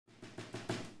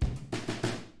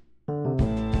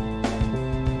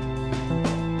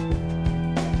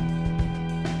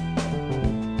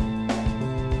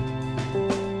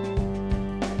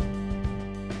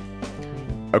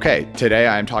Okay, today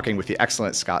I'm talking with the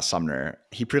excellent Scott Sumner.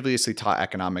 He previously taught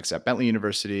economics at Bentley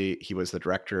University. He was the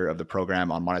director of the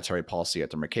program on monetary policy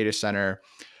at the Mercatus Center.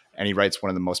 And he writes one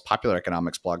of the most popular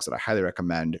economics blogs that I highly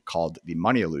recommend called The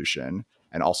Money Illusion,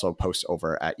 and also posts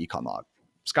over at Econlog.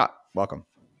 Scott, welcome.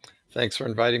 Thanks for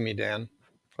inviting me, Dan.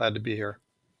 Glad to be here.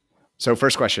 So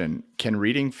first question, can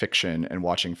reading fiction and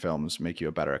watching films make you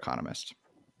a better economist?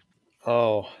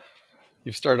 Oh,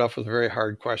 you've started off with a very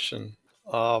hard question.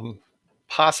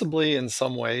 Possibly in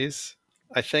some ways.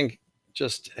 I think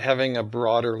just having a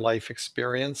broader life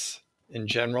experience in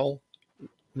general,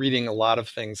 reading a lot of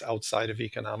things outside of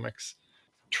economics,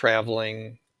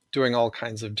 traveling, doing all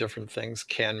kinds of different things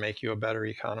can make you a better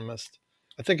economist.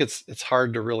 I think it's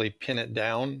hard to really pin it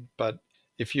down, but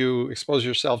if you expose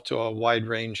yourself to a wide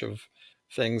range of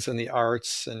things in the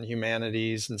arts and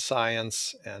humanities and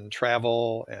science and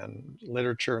travel and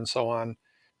literature and so on,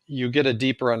 you get a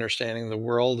deeper understanding of the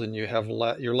world, and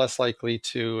you're less likely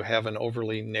to have an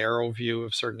overly narrow view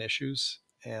of certain issues.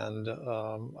 And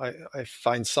I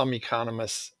find some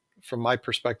economists, from my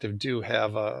perspective, do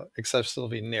have a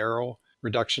excessively narrow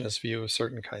reductionist view of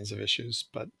certain kinds of issues.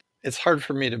 But it's hard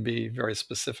for me to be very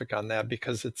specific on that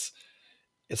because it's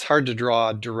hard to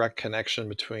draw a direct connection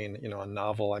between, a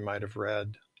novel I might have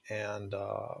read and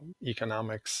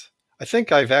economics. I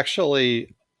think I've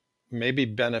actually maybe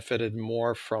benefited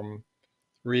more from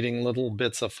reading little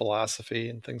bits of philosophy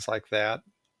and things like that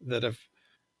have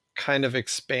kind of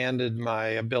expanded my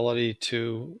ability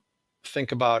to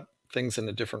think about things in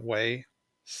a different way.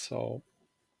 So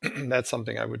that's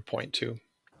something I would point to.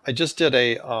 I just did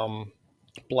a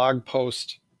blog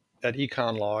post at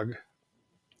Econlog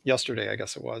yesterday, I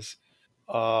guess it was,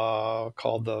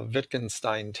 called the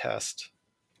Wittgenstein test.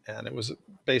 And it was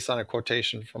based on a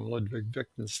quotation from Ludwig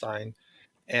Wittgenstein.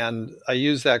 And I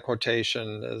use that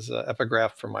quotation as an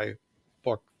epigraph for my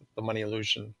book, The Money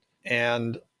Illusion.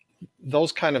 And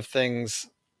those kind of things,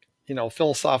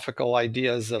 philosophical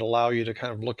ideas that allow you to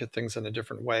kind of look at things in a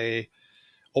different way,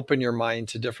 open your mind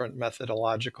to different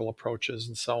methodological approaches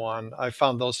and so on. I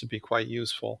found those to be quite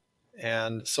useful.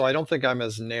 And so I don't think I'm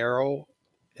as narrow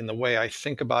in the way I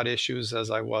think about issues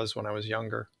as I was when I was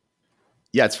younger.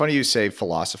 Yeah, it's funny you say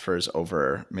philosophers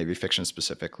over maybe fiction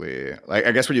specifically. Like,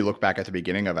 I guess when you look back at the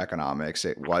beginning of economics,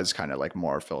 it was kind of like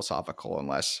more philosophical and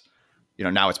less,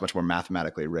 now it's much more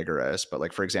mathematically rigorous. But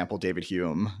like, for example, David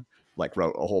Hume like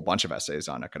wrote a whole bunch of essays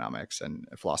on economics, and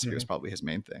philosophy was probably his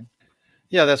main thing.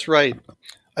 Yeah, that's right.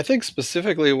 I think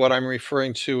specifically what I'm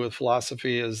referring to with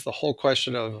philosophy is the whole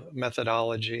question of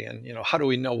methodology and, how do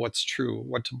we know what's true,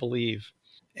 what to believe?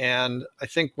 And I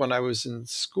think when I was in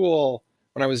school,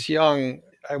 when I was young,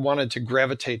 I wanted to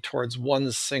gravitate towards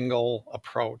one single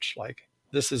approach, like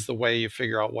this is the way you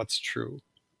figure out what's true.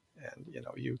 And,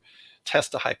 you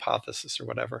test a hypothesis or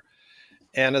whatever.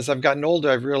 And as I've gotten older,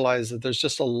 I've realized that there's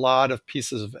just a lot of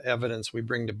pieces of evidence we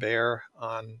bring to bear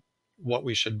on what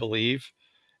we should believe.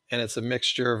 And it's a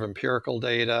mixture of empirical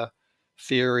data,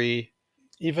 theory,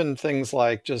 even things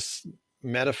like just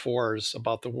metaphors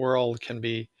about the world can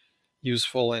be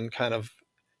useful in kind of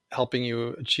helping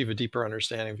you achieve a deeper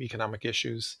understanding of economic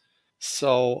issues.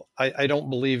 So I don't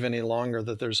believe any longer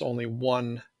that there's only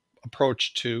one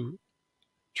approach to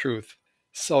truth.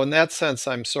 So in that sense,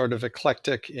 I'm sort of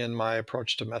eclectic in my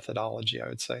approach to methodology, I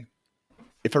would say.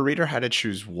 If a reader had to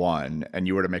choose one and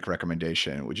you were to make a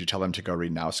recommendation, would you tell them to go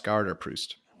read Knausgaard or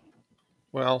Proust?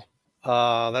 Well,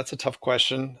 that's a tough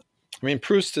question. I mean,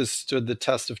 Proust has stood the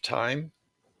test of time.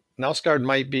 Knausgaard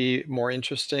might be more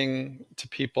interesting to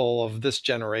people of this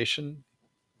generation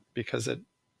because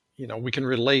we can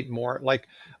relate more. Like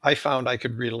I found I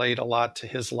could relate a lot to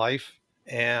his life.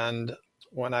 And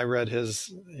when I read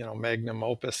his, magnum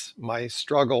opus, My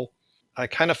Struggle, I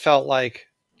kind of felt like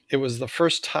it was the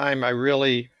first time I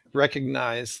really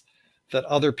recognized that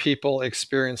other people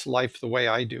experience life the way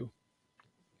I do.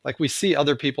 Like we see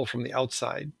other people from the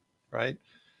outside, right?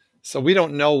 So we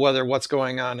don't know whether what's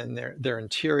going on in their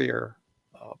interior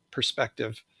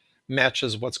perspective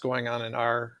matches what's going on in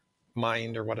our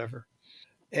mind or whatever.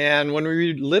 And when we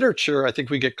read literature, I think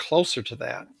we get closer to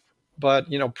that. But,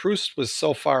 Proust was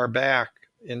so far back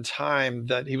in time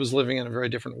that he was living in a very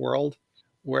different world,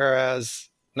 whereas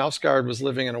Knausgaard was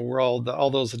living in a world,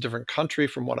 although it's a different country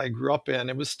from what I grew up in,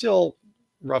 it was still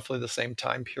roughly the same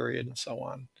time period and so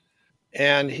on.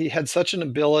 And he had such an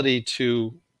ability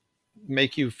to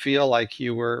make you feel like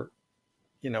you were,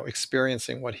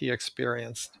 experiencing what he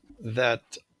experienced,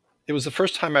 that it was the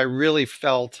first time I really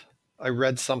felt I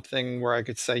read something where I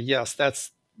could say, yes,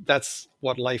 that's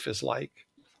what life is like.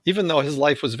 Even though his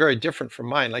life was very different from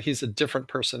mine, like he's a different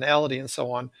personality and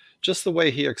so on, just the way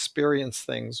he experienced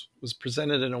things was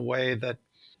presented in a way that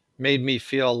made me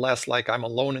feel less like I'm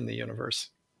alone in the universe.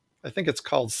 I think it's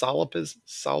called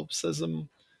solipsism,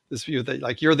 this view that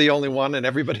like you're the only one and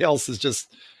everybody else is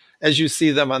just as you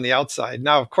see them on the outside.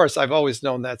 Now, of course, I've always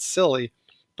known that's silly,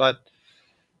 but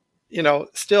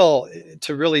still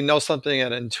to really know something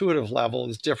at an intuitive level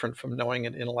is different from knowing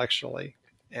it intellectually.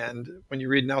 And when you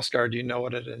read Knausgaard, you know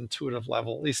it at an intuitive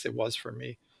level. At least it was for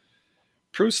me.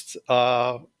 Proust,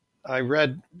 I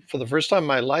read for the first time in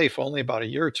my life only about a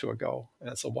year or two ago, and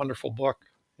it's a wonderful book.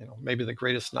 Maybe the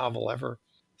greatest novel ever.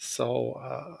 So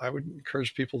I would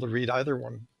encourage people to read either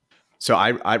one. So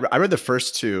I read the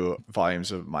first two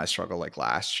volumes of My Struggle like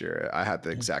last year. I had the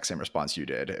exact same response you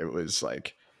did. It was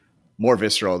like more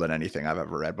visceral than anything I've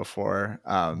ever read before.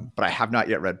 But I have not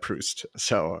yet read Proust.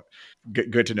 So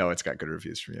good to know it's got good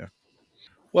reviews from you.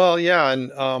 Well, yeah,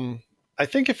 and I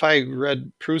think if I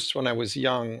read Proust when I was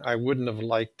young, I wouldn't have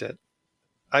liked it.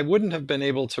 I wouldn't have been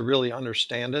able to really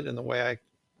understand it in the way I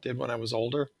did when I was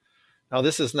older. Now,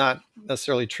 this is not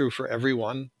necessarily true for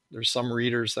everyone. There's some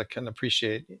readers that can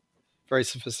appreciate very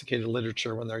sophisticated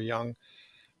literature when they're young.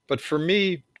 But for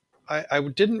me, I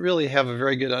didn't really have a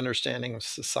very good understanding of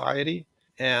society.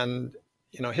 And,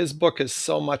 his book is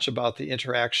so much about the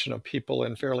interaction of people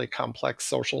in fairly complex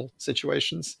social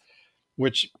situations,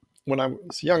 which when I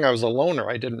was young, I was a loner.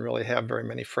 I didn't really have very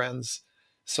many friends.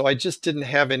 So I just didn't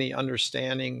have any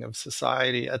understanding of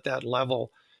society at that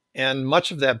level. And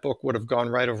much of that book would have gone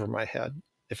right over my head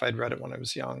if I'd read it when I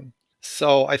was young.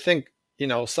 So I think,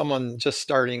 someone just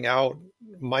starting out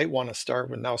might want to start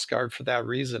with Knausgaard for that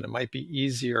reason. It might be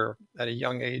easier at a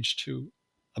young age to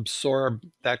absorb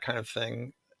that kind of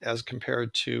thing as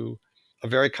compared to a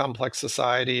very complex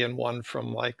society and one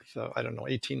from like the, I don't know,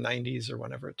 1890s or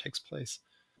whenever it takes place.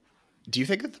 Do you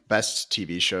think that the best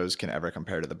TV shows can ever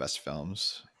compare to the best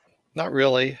films? Not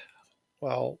really.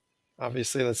 Well,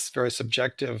 obviously that's very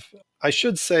subjective. I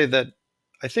should say that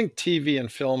I think TV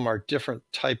and film are different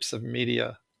types of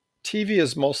media. TV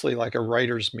is mostly like a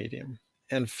writer's medium,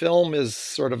 and film is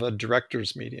sort of a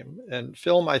director's medium. And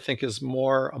film, I think, is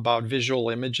more about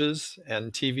visual images,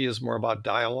 and TV is more about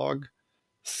dialogue.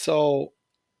 So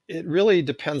it really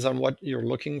depends on what you're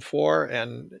looking for.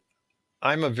 And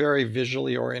I'm a very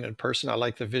visually oriented person. I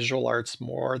like the visual arts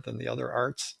more than the other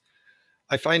arts.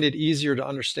 I find it easier to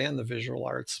understand the visual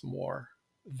arts more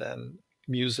than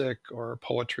music or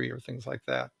poetry or things like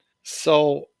that.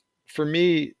 So for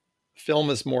me,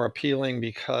 film is more appealing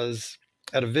because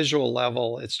at a visual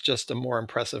level, it's just a more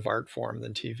impressive art form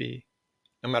than TV,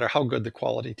 no matter how good the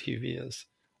quality TV is.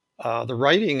 The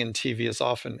writing in TV is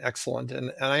often excellent.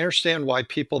 And I understand why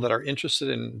people that are interested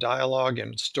in dialogue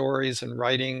and stories and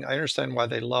writing, I understand why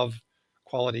they love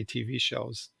quality TV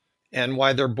shows and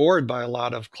why they're bored by a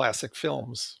lot of classic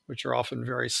films, which are often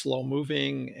very slow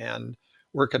moving and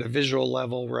work at a visual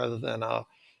level rather than a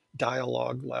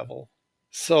dialogue level.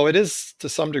 So it is to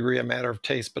some degree a matter of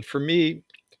taste. But for me,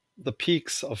 the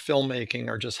peaks of filmmaking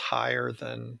are just higher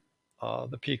than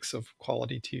the peaks of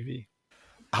quality TV.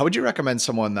 How would you recommend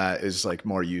someone that is like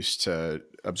more used to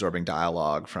absorbing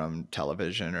dialogue from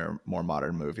television or more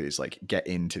modern movies, like get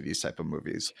into these type of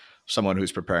movies? Someone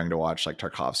who's preparing to watch like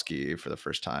Tarkovsky for the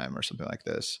first time or something like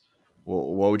this.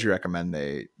 What would you recommend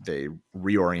they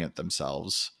reorient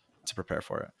themselves to prepare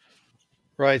for it?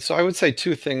 Right. So I would say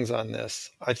two things on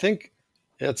this. I think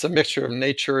it's a mixture of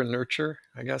nature and nurture,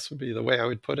 I guess would be the way I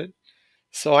would put it.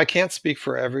 So I can't speak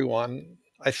for everyone.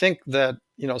 I think that,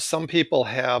 some people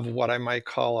have what I might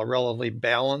call a relatively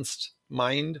balanced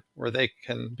mind where they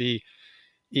can be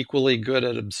equally good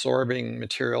at absorbing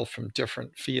material from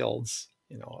different fields,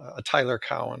 a Tyler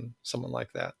Cowen, someone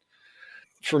like that.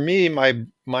 For me, my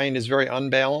mind is very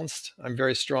unbalanced. I'm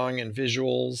very strong in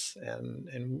visuals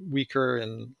and weaker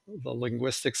in the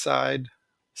linguistic side.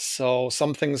 So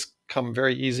some things come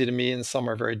very easy to me and some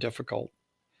are very difficult.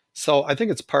 So I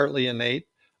think it's partly innate.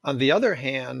 On the other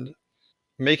hand,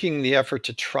 making the effort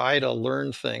to try to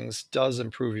learn things does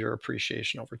improve your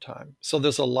appreciation over time. So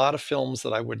there's a lot of films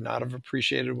that I would not have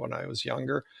appreciated when I was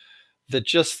younger, that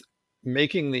just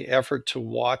making the effort to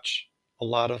watch a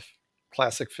lot of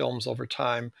classic films over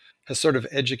time has sort of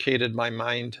educated my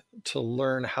mind to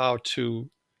learn how to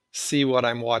see what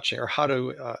I'm watching or how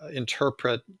to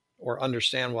interpret or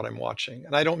understand what I'm watching.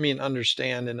 And I don't mean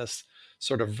understand in a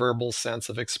sort of verbal sense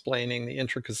of explaining the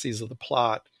intricacies of the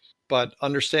plot, but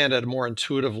understand at a more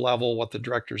intuitive level what the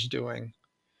director's doing,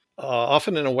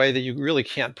 often in a way that you really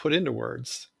can't put into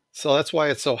words. So that's why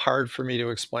it's so hard for me to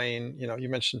explain. You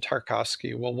mentioned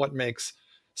Tarkovsky. Well, what makes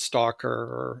Stalker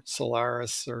or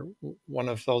Solaris or one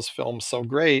of those films so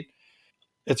great?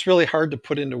 It's really hard to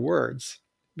put into words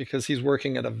because he's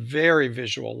working at a very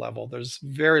visual level. There's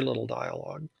very little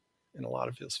dialogue. in a lot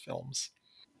of his films.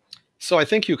 So I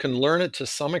think you can learn it to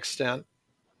some extent,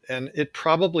 and it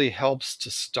probably helps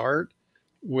to start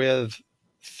with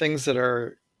things that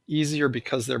are easier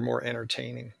because they're more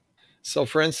entertaining. So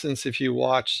for instance, if you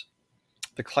watch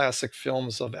the classic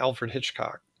films of Alfred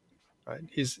Hitchcock, right?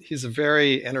 He's a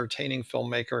very entertaining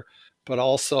filmmaker, but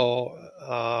also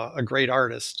a great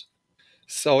artist.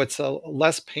 So it's a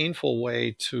less painful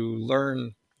way to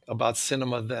learn about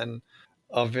cinema than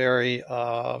a very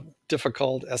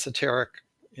difficult, esoteric,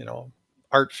 you know,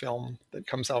 art film that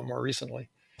comes out more recently.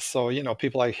 So, you know,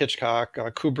 people like Hitchcock,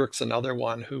 Kubrick's another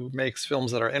one who makes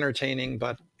films that are entertaining,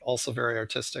 but also very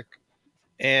artistic.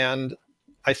 And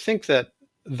I think that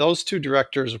those two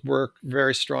directors work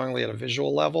very strongly at a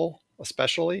visual level,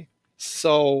 especially.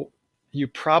 So you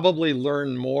probably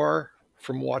learn more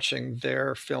from watching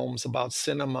their films about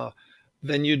cinema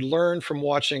than you'd learn from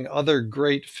watching other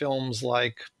great films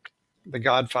like The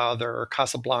Godfather or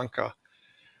Casablanca,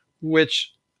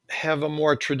 which have a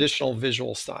more traditional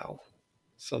visual style.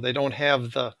 So they don't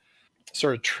have the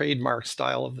sort of trademark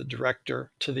style of the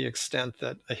director to the extent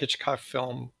that a Hitchcock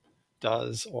film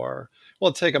does. Or,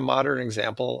 well, take a modern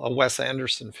example, a Wes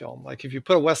Anderson film. Like if you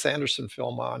put a Wes Anderson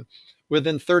film on,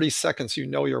 within 30 seconds, you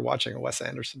know you're watching a Wes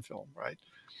Anderson film, right?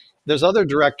 There's other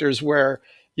directors where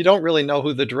you don't really know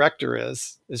who the director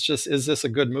is. It's just, is this a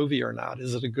good movie or not?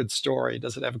 Is it a good story?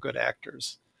 Does it have good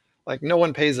actors? Like no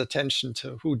one pays attention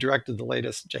to who directed the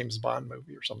latest James Bond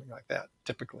movie or something like that,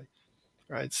 typically,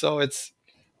 right? So it's,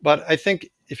 but I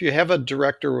think if you have a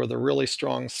director with a really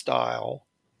strong style,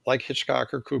 like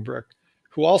Hitchcock or Kubrick,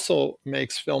 who also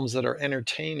makes films that are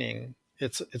entertaining,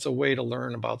 it's a way to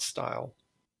learn about style.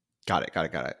 Got it. Got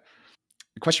it. Got it.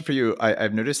 Question for you.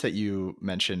 I've noticed that you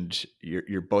mentioned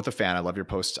you're both a fan. I love your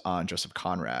post on Joseph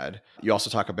Conrad. You also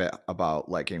talk a bit about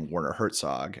liking Werner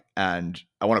Herzog. And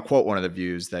I want to quote one of the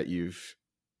views that you've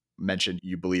mentioned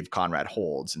you believe Conrad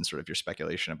holds in sort of your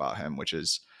speculation about him, which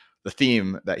is the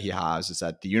theme that he has is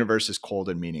that the universe is cold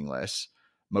and meaningless.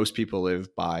 Most people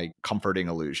live by comforting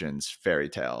illusions, fairy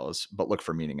tales, but look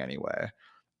for meaning anyway.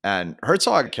 And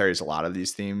Herzog carries a lot of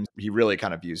these themes. He really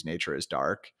kind of views nature as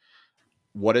dark.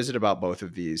 What is it about both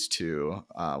of these two,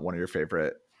 one of your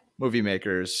favorite movie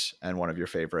makers and one of your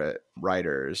favorite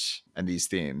writers, and these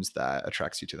themes that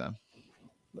attracts you to them?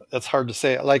 That's hard to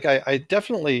say. Like I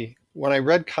definitely, when I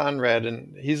read Conrad,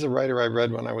 and he's a writer I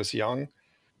read when I was young,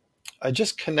 I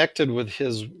just connected with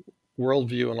his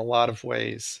worldview in a lot of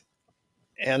ways.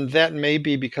 And that may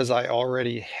be because I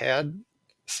already had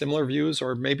similar views,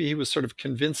 or maybe he was sort of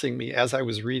convincing me as I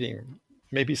was reading,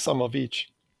 maybe some of each.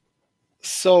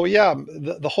 So, yeah,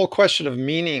 the whole question of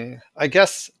meaning, I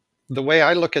guess the way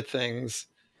I look at things,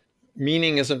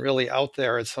 meaning isn't really out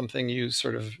there. It's something you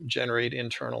sort of generate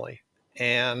internally.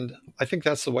 And I think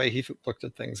that's the way he looked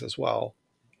at things as well.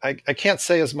 I can't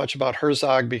say as much about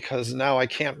Herzog because now I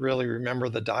can't really remember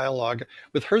the dialogue.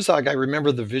 With Herzog, I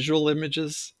remember the visual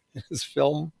images in his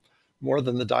film more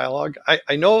than the dialogue.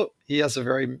 I know he has a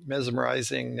very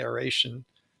mesmerizing narration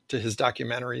to his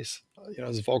documentaries, you know,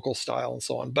 his vocal style and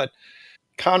so on. But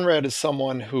Conrad is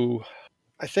someone who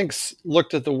I think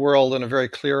looked at the world in a very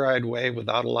clear-eyed way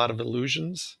without a lot of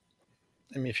illusions.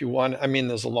 I mean, if you want, I mean,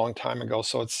 there's a long time ago,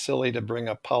 so it's silly to bring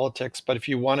up politics, but if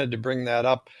you wanted to bring that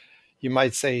up, you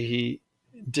might say he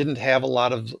didn't have a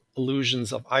lot of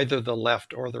illusions of either the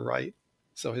left or the right.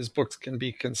 So his books can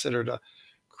be considered a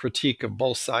critique of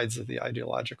both sides of the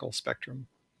ideological spectrum.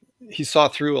 He saw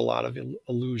through a lot of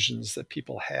illusions that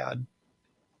people had.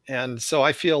 And so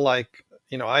I feel like,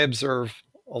 you know, I observe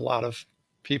a lot of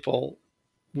people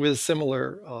with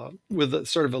similar, with the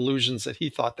sort of illusions that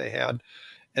he thought they had.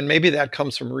 And maybe that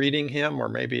comes from reading him, or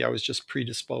maybe I was just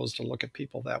predisposed to look at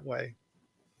people that way.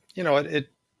 You know,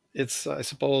 it's, I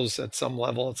suppose at some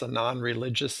level, it's a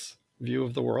non-religious view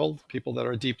of the world. People that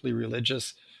are deeply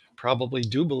religious probably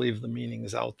do believe the meaning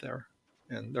is out there.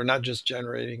 And they're not just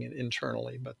generating it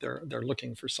internally, but they're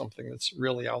looking for something that's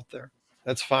really out there.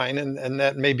 That's fine. And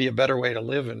that may be a better way to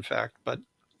live, in fact, but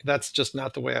that's just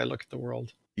not the way I look at the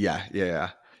world. Yeah, yeah, yeah.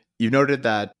 You noted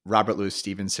that Robert Louis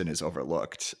Stevenson is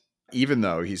overlooked, even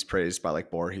though he's praised by like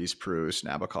Borges, Proust,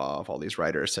 Nabokov, all these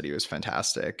writers said he was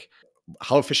fantastic.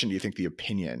 How efficient do you think the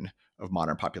opinion of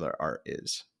modern popular art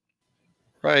is?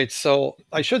 Right. So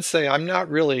I should say I'm not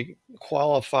really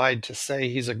qualified to say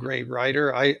he's a great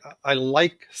writer. I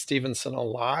like Stevenson a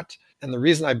lot. And the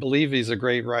reason I believe he's a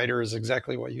great writer is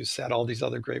exactly what you said. All these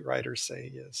other great writers say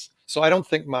he is. So I don't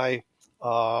think my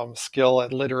skill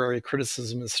at literary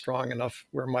criticism is strong enough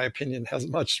where my opinion has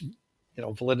much, you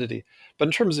know, validity. But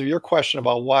in terms of your question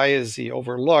about why is he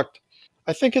overlooked,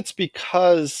 I think it's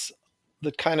because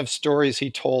the kind of stories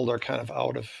he told are kind of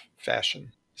out of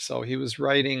fashion. So he was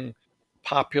writing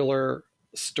popular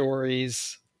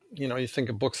stories. You know, you think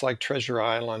of books like Treasure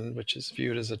Island, which is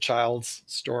viewed as a child's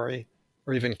story,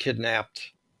 or even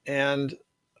Kidnapped. And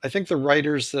I think the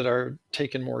writers that are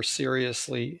taken more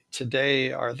seriously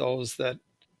today are those that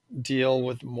deal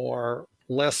with more,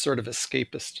 less sort of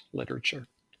escapist literature,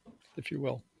 if you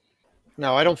will.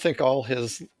 Now, I don't think all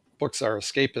his books are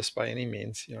escapist by any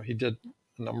means. You know, he did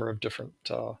a number of different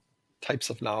types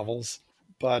of novels,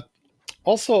 but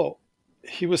also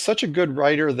he was such a good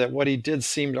writer that what he did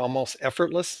seemed almost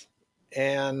effortless.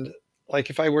 And like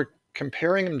if I were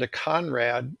comparing him to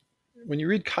Conrad, when you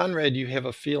read Conrad, you have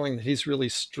a feeling that he's really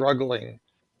struggling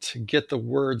to get the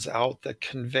words out that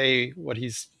convey what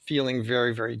he's feeling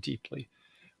very, very deeply.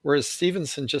 Whereas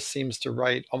Stevenson just seems to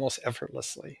write almost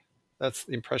effortlessly. That's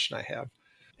the impression I have.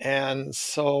 And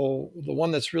so the one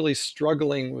that's really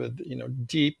struggling with, you know,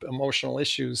 deep emotional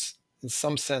issues in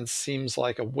some sense seems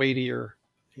like a weightier,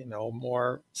 you know,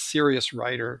 more serious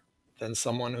writer than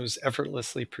someone who's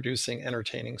effortlessly producing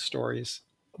entertaining stories.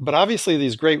 But obviously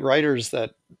these great writers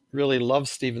that really love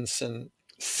Stevenson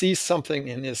see something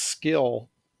in his skill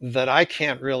that I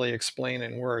can't really explain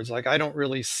in words. Like I don't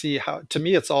really see how, to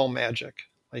me it's all magic.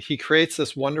 Like he creates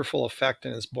this wonderful effect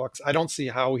in his books. I don't see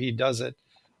how he does it,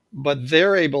 but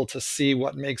they're able to see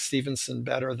what makes Stevenson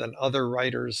better than other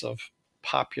writers of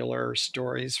popular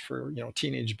stories for, you know,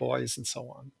 teenage boys and so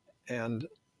on. And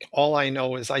all I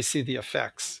know is I see the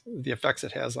effects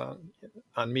it has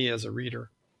on me as a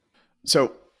reader.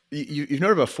 So you've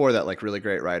noted before that like really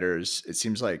great writers, it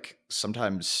seems like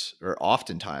sometimes or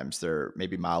oftentimes they're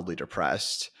maybe mildly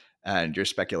depressed, and your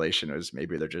speculation is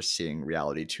maybe they're just seeing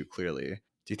reality too clearly.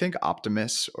 Do you think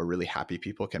optimists or really happy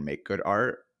people can make good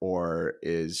art, or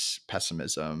is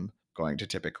pessimism going to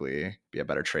typically be a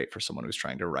better trait for someone who's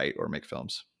trying to write or make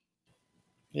films?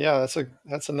 Yeah,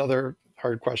 that's another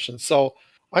hard question. So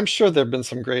I'm sure there have been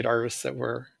some great artists that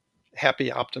were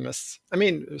happy optimists. I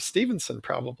mean, Stevenson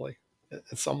probably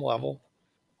at some level.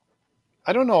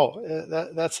 I don't know.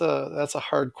 That's a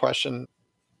hard question.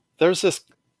 There's this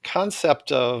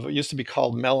concept of, it used to be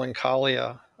called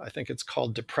melancholia. I think it's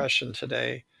called depression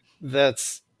today.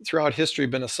 That's throughout history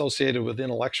been associated with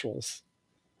intellectuals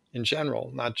in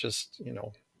general, not just, you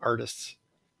know, artists.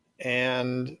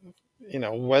 And, you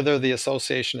know, whether the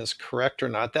association is correct or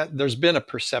not, that there's been a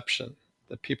perception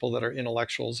that people that are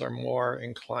intellectuals are more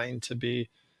inclined to be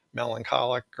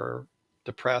melancholic or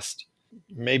depressed.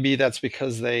 Maybe that's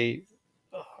because they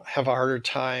have a harder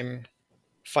time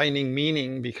finding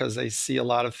meaning because they see a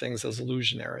lot of things as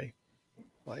illusionary.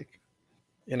 Like,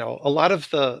 you know, a lot of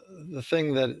the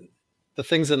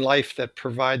things in life that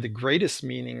provide the greatest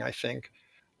meaning, I think,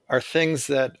 are things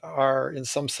that are in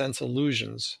some sense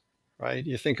illusions, right?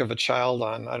 You think of a child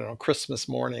on, I don't know, Christmas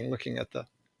morning looking at the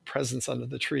presents under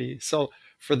the tree. So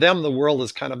for them, the world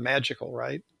is kind of magical,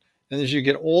 right? And as you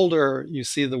get older, you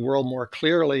see the world more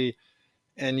clearly,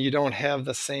 and you don't have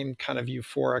the same kind of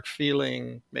euphoric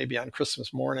feeling maybe on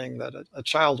Christmas morning that a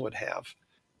child would have.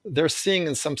 They're seeing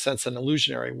in some sense an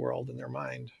illusionary world in their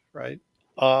mind, right?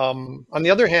 On the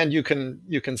other hand, you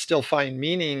can still find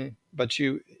meaning, but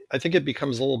I think it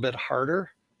becomes a little bit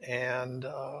harder, and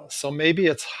so maybe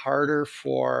it's harder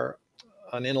for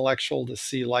an intellectual to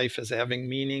see life as having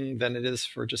meaning than it is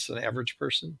for just an average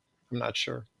person. I'm not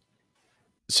sure.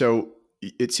 So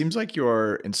it seems like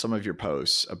you're in some of your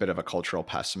posts a bit of a cultural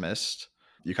pessimist.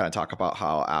 You kind of talk about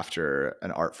how after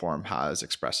an art form has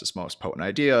expressed its most potent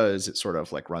ideas, it sort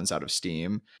of like runs out of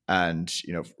steam. And,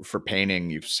 you know, for painting,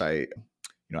 you cite,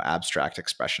 you know, abstract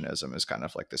expressionism is kind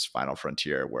of like this final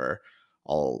frontier where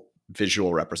all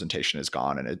visual representation is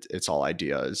gone and it's all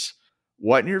ideas.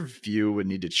 What, in your view, would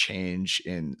need to change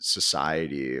in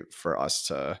society for us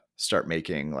to start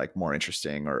making like more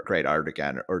interesting or great art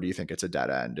again? Or do you think it's a dead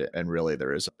end and really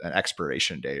there is an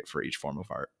expiration date for each form of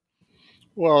art?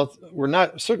 Well, we're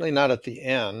not, certainly not at the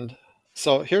end.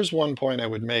 So here's one point I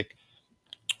would make.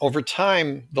 Over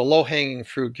time, the low-hanging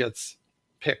fruit gets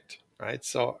picked, right?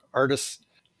 So artists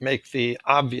make the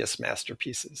obvious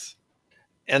masterpieces.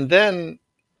 And then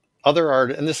other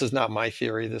art, and this is not my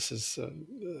theory, this is a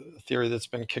theory that's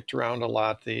been kicked around a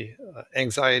lot, the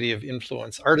anxiety of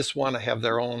influence. Artists want to have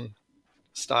their own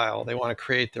style. They want to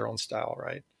create their own style,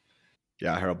 right?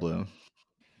 Yeah, Harold Bloom.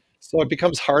 So it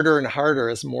becomes harder and harder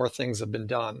as more things have been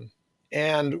done.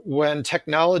 And when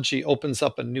technology opens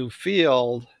up a new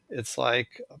field, it's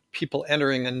like people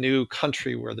entering a new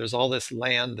country where there's all this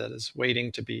land that is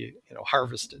waiting to be, you know,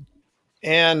 harvested.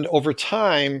 And over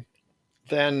time,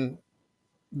 then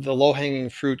the low-hanging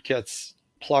fruit gets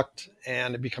plucked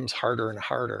and it becomes harder and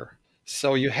harder.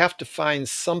 So you have to find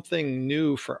something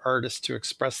new for artists to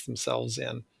express themselves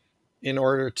in. in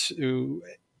order to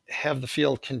have the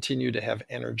field continue to have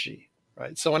energy,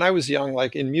 right? So when I was young,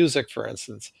 like in music, for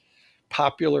instance,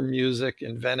 popular music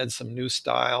invented some new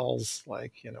styles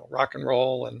like, rock and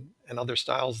roll and other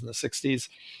styles in the 60s.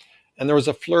 And there was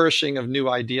a flourishing of new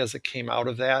ideas that came out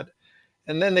of that.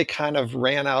 And then they kind of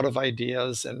ran out of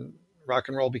ideas and rock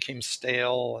and roll became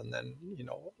stale. And then,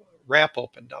 rap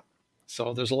opened up.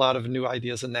 So there's a lot of new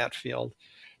ideas in that field.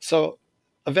 So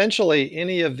eventually,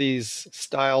 any of these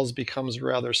styles becomes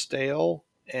rather stale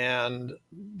and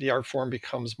the art form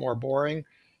becomes more boring.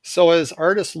 So as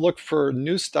artists look for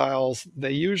new styles,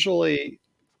 they usually,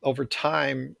 over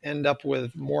time, end up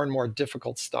with more and more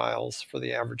difficult styles for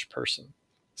the average person.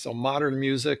 So modern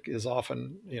music is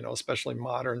often, especially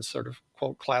modern sort of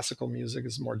quote classical music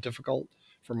is more difficult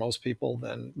for most people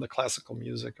than the classical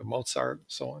music of Mozart and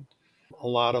so on. A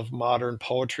lot of modern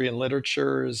poetry and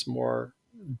literature is more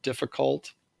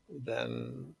difficult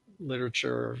than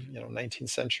literature, 19th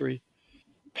century.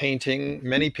 Painting,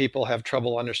 many people have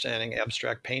trouble understanding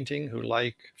abstract painting who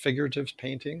like figurative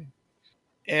painting.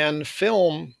 And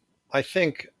film, I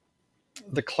think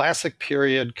the classic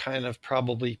period kind of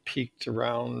probably peaked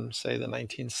around, say, the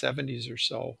 1970s or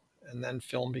so. And then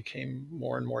film became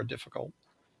more and more difficult,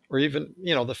 or even,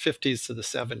 the 50s to the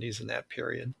 70s in that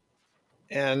period.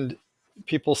 And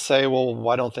people say, well,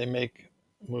 why don't they make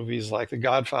movies like The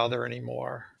Godfather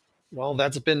anymore? Well,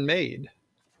 that's been made.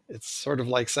 It's sort of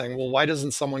like saying, well, why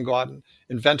doesn't someone go out and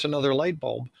invent another light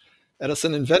bulb?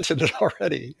 Edison invented it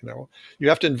already. You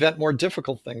have to invent more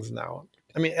difficult things now.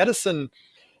 I mean, Edison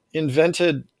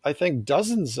invented, I think,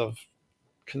 dozens of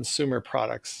consumer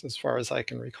products, as far as I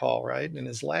can recall, right, in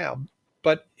his lab.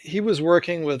 But he was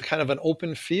working with kind of an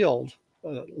open field.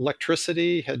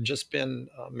 Electricity had just been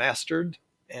mastered.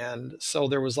 And so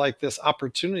there was like this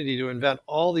opportunity to invent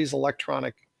all these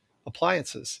electronic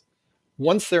appliances.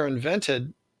 Once they're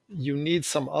invented, you need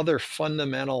some other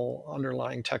fundamental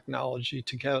underlying technology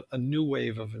to get a new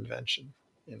wave of invention.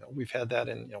 We've had that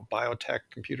in biotech,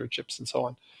 computer chips, and so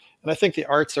on. And I think the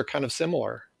arts are kind of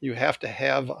similar. You have to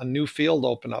have a new field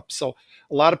open up. So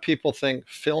a lot of people think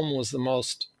film was the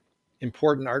most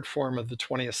important art form of the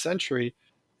 20th century.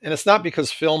 And it's not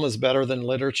because film is better than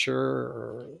literature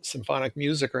or symphonic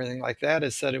music or anything like that.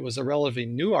 It's that it was a relatively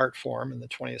new art form in the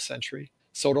 20th century.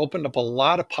 So it opened up a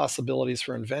lot of possibilities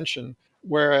for invention,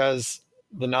 whereas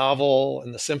the novel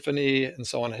and the symphony and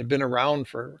so on had been around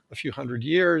for a few hundred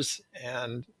years,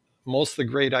 and most of the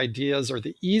great ideas, or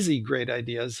the easy great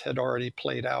ideas, had already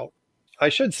played out. I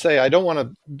should say, I don't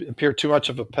want to appear too much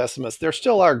of a pessimist. There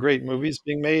still are great movies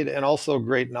being made and also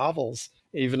great novels.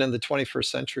 Even in the 21st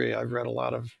century, I've read a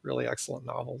lot of really excellent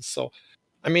novels. So,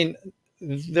 I mean,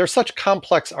 they're such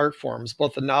complex art forms,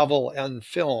 both the novel and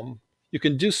film. You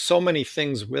can do so many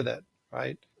things with it,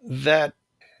 right? That,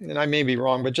 and I may be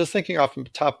wrong, but just thinking off the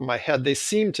top of my head, they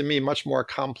seem to me much more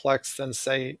complex than,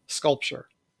 say, sculpture,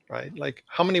 right? Like,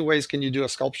 how many ways can you do a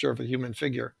sculpture of a human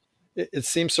figure? It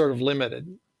seems sort of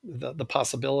limited, the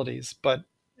possibilities, but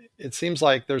it seems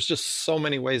like there's just so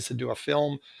many ways to do a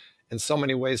film and so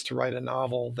many ways to write a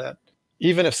novel that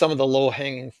even if some of the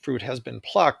low-hanging fruit has been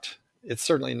plucked, it's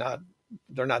certainly not,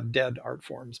 they're not dead art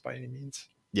forms by any means.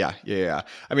 Yeah.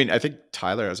 I mean, I think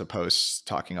Tyler has a post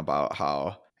talking about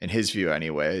how, in his view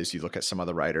anyways, you look at some of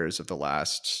the writers of the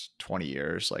last 20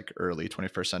 years, like early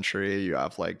 21st century, you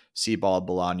have like Sebald,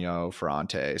 Bolaño,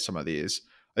 Ferrante, some of these.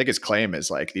 I think his claim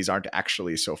is like, these aren't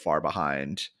actually so far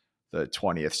behind the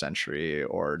 20th century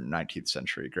or 19th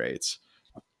century greats.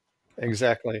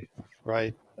 Exactly.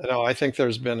 Right. No, I think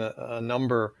there's been a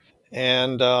number.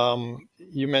 And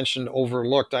you mentioned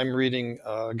overlooked. I'm reading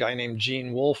a guy named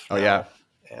Gene Wolfe Oh yeah.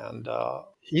 now, and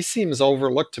he seems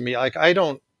overlooked to me. Like I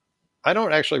don't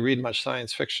actually read much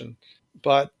science fiction,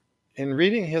 but in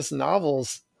reading his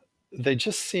novels, they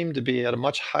just seem to be at a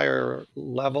much higher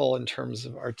level in terms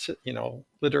of art,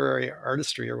 literary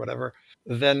artistry or whatever,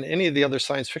 than any of the other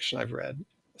science fiction I've read.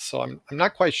 So I'm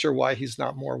not quite sure why he's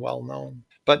not more well known.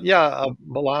 But yeah,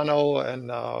 Bolano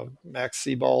and Max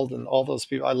Sebald and all those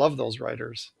people, I love those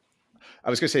writers.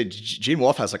 I was gonna say Gene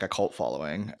Wolfe has like a cult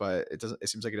following, but it doesn't. It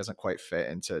seems like it doesn't quite fit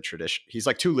into tradition. He's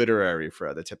like too literary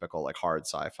for the typical like hard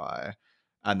sci-fi,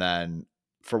 and then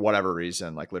for whatever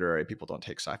reason, like literary people don't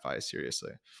take sci-fi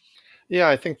seriously. Yeah,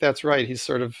 I think that's right. He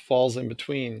sort of falls in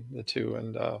between the two,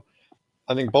 and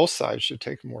I think both sides should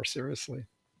take him more seriously.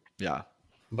 Yeah,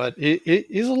 But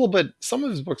he's a little bit. Some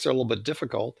of his books are a little bit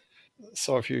difficult.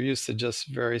 So if you're used to just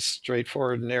very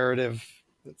straightforward narrative,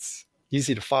 it's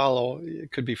easy to follow.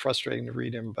 It could be frustrating to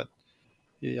read him, but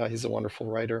yeah, he's a wonderful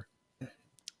writer.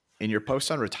 in your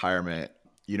post on retirement,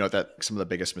 you know that some of the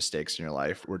biggest mistakes in your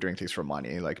life were doing things for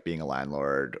money, like being a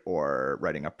landlord or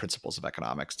writing a principles of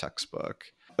economics textbook.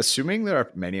 Assuming there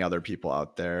are many other people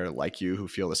out there like you who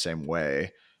feel the same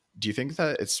way, do you think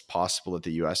that it's possible that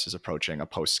the US is approaching a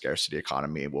post scarcity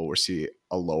economy where we'll see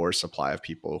a lower supply of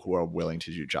people who are willing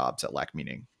to do jobs that lack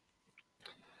meaning?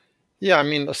 Yeah, I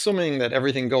mean, assuming that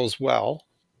everything goes well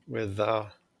with,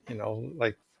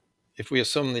 like if we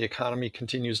assume the economy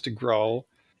continues to grow,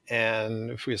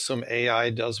 and if we assume AI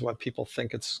does what people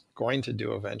think it's going to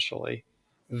do eventually,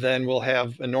 then we'll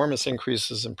have enormous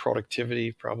increases in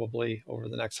productivity probably over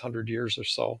the next 100 years or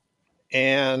so.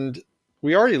 And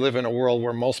we already live in a world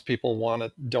where most people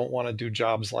don't want to do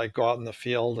jobs like go out in the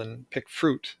field and pick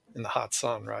fruit in the hot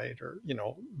sun, right? Or,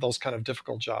 those kind of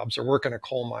difficult jobs, or work in a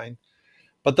coal mine.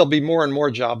 But there'll be more and more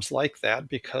jobs like that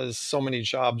because so many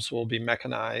jobs will be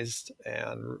mechanized,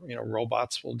 and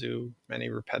robots will do many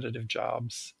repetitive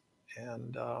jobs.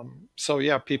 And so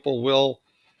yeah, people will.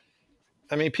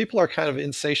 I mean, people are kind of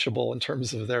insatiable in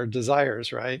terms of their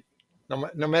desires, right?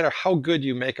 No matter how good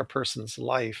you make a person's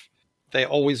life, they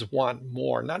always want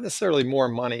more. Not necessarily more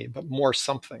money, but more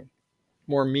something,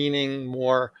 more meaning,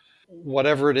 more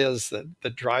whatever it is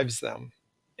that drives them.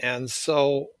 And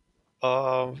so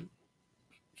uh,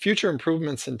 future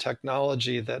improvements in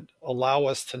technology that allow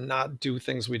us to not do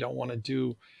things we don't want to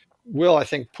do will, I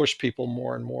think, push people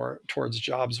more and more towards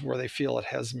jobs where they feel it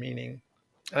has meaning.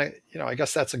 I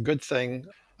guess that's a good thing.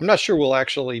 I'm not sure we'll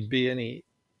actually be any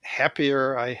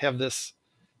happier. I have this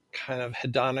kind of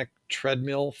hedonic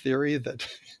treadmill theory that,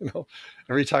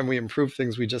 every time we improve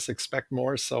things, we just expect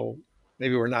more. So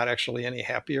maybe we're not actually any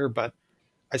happier, but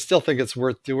I still think it's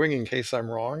worth doing in case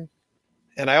I'm wrong.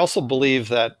 And I also believe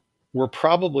that we're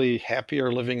probably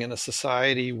happier living in a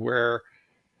society where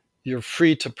you're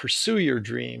free to pursue your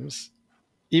dreams,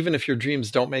 even if your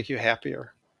dreams don't make you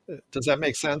happier. Does that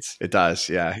make sense? It does.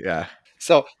 Yeah. Yeah.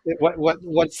 So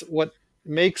what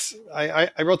makes I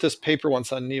wrote this paper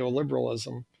once on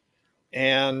neoliberalism,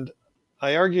 and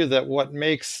I argue that what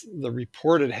makes the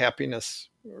reported happiness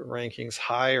rankings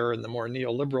higher in the more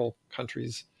neoliberal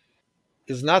countries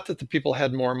is not that the people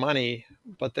had more money,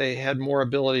 but they had more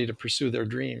ability to pursue their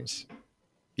dreams.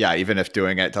 Yeah, even if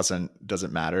doing it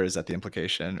doesn't matter, is that the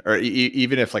implication? Or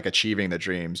even if like achieving the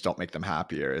dreams don't make them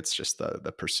happier, it's just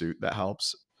the pursuit that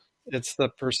helps. It's the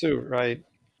pursuit, right?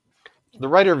 The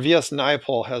writer V.S.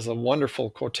 Naipaul has a wonderful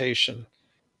quotation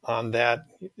on that.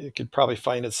 You could probably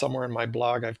find it somewhere in my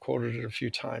blog. I've quoted it a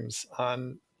few times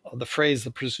on the phrase,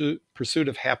 the pursuit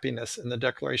of happiness in the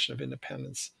Declaration of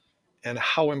Independence, and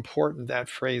how important that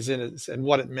phrase is and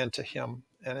what it meant to him.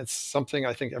 And it's something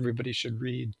I think everybody should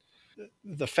read.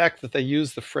 The fact that they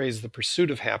use the phrase, the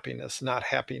pursuit of happiness, not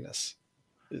happiness,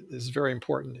 is very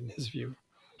important in his view.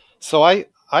 So I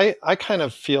kind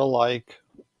of feel like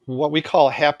what we call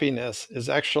happiness is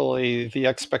actually the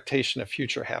expectation of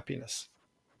future happiness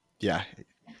Yeah.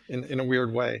 in a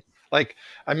weird way. Like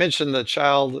I mentioned the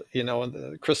child,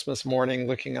 the Christmas morning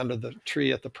looking under the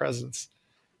tree at the presents.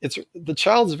 It's the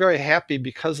child's very happy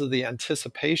because of the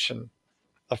anticipation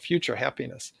of future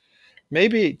happiness.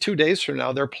 Maybe 2 days from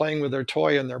now, they're playing with their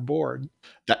toy and they're bored.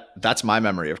 That's my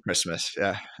memory of Christmas.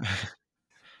 Yeah.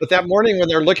 But that morning when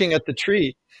they're looking at the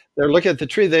tree,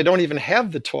 they don't even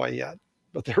have the toy yet,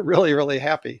 but they're really, really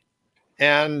happy.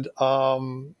 And,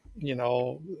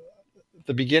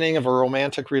 the beginning of a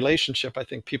romantic relationship, I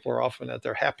think people are often at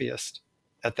their happiest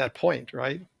at that point,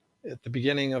 right? At the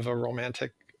beginning of a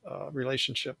romantic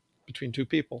relationship between two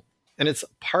people. And it's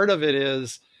part of it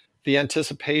is the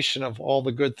anticipation of all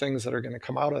the good things that are going to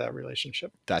come out of that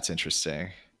relationship. That's interesting.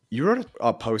 You wrote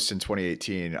a post in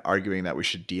 2018 arguing that we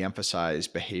should de-emphasize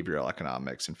behavioral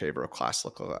economics in favor of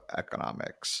classical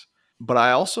economics. But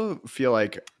I also feel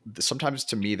like sometimes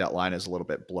to me that line is a little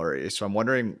bit blurry. So I'm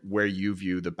wondering where you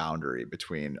view the boundary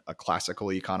between a classical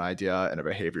econ idea and a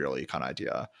behavioral econ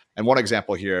idea. And one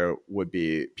example here would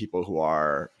be people who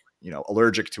are,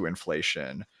 allergic to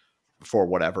inflation for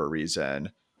whatever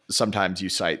reason. Sometimes you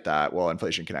cite that, well,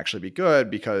 inflation can actually be good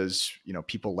because,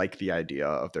 people like the idea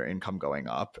of their income going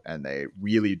up and they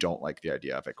really don't like the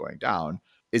idea of it going down.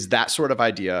 Is that sort of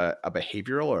idea a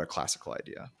behavioral or a classical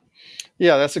idea?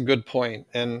 Yeah, that's a good point.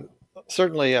 And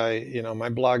certainly my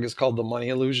blog is called The Money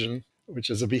Illusion,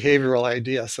 which is a behavioral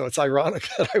idea. So it's ironic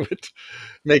that I would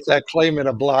make that claim in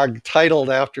a blog titled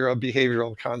after a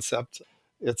behavioral concept.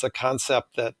 It's a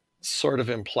concept that sort of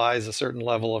implies a certain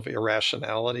level of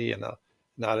irrationality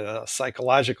not in a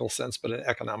psychological sense, but an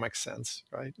economic sense,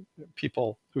 right?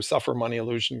 People who suffer money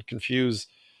illusion confuse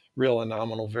real and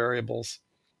nominal variables.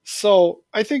 So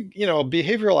I think,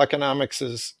 behavioral economics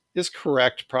is is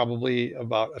correct probably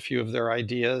about a few of their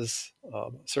ideas,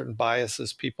 certain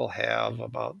biases people have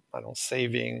about, I don't know,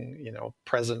 saving,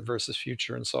 present versus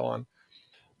future and so on.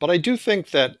 But I do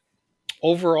think that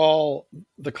overall,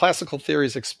 the classical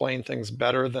theories explain things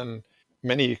better than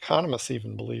many economists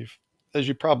even believe. As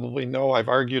you probably know, I've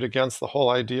argued against the whole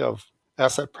idea of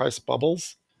asset price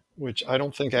bubbles, which I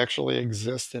don't think actually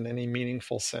exist in any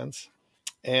meaningful sense.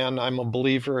 And I'm a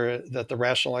believer that the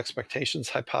rational expectations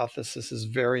hypothesis is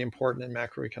very important in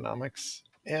macroeconomics.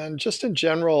 And just in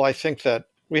general, I think that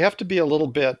we have to be a little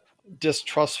bit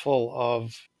distrustful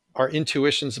of our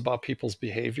intuitions about people's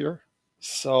behavior.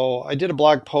 So I did a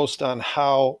blog post on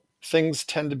how things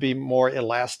tend to be more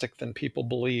elastic than people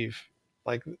believe.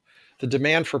 Like the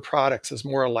demand for products is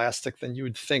more elastic than you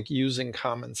would think using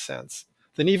common sense,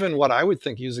 than even what I would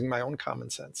think using my own common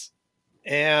sense.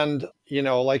 And,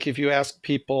 like if you ask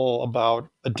people about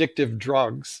addictive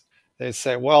drugs, they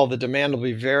say, well, the demand will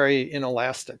be very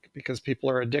inelastic because people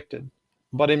are addicted.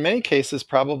 But in many cases,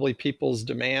 probably people's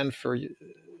demand for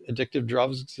addictive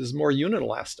drugs is more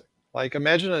uninelastic. Like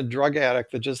imagine a drug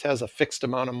addict that just has a fixed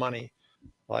amount of money,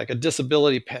 like a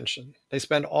disability pension. They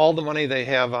spend all the money they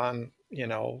have on,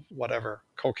 whatever,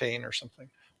 cocaine or something.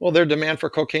 Well, their demand for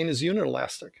cocaine is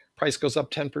uninelastic. Price goes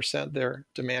up 10%, their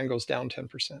demand goes down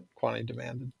 10%, quantity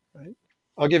demanded, right?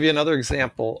 I'll give you another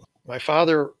example. My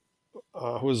father,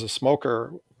 who was a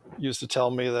smoker, used to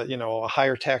tell me that, a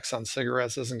higher tax on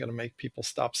cigarettes isn't going to make people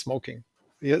stop smoking.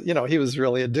 He was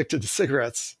really addicted to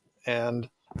cigarettes. And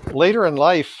later in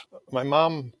life, my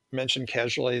mom mentioned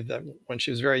casually that when she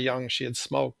was very young, she had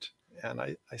smoked. And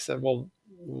I said, well,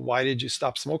 why did you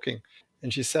stop smoking?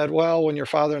 And she said, well, when your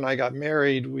father and I got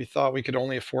married, we thought we could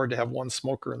only afford to have one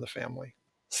smoker in the family.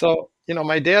 So,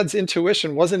 my dad's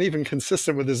intuition wasn't even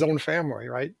consistent with his own family,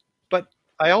 right? But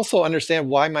I also understand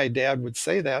why my dad would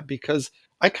say that, because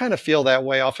I kind of feel that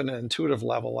way off an intuitive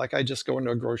level. Like I just go into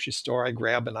a grocery store, I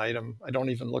grab an item, I don't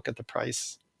even look at the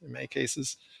price in many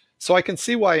cases. So I can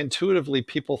see why intuitively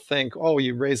people think, oh,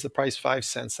 you raise the price 5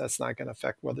 cents, that's not going to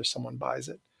affect whether someone buys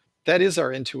it. That is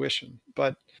our intuition.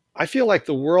 But I feel like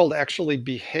the world actually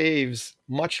behaves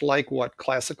much like what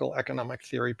classical economic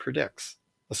theory predicts,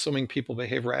 assuming people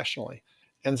behave rationally.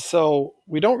 And so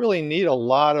we don't really need a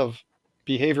lot of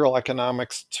behavioral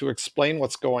economics to explain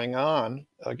what's going on.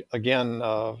 Again,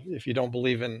 if you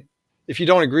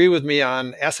don't agree with me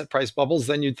on asset price bubbles,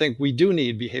 then you'd think we do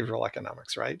need behavioral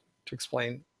economics, right, to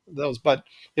explain those. But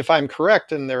if I'm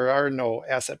correct and there are no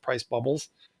asset price bubbles,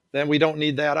 then we don't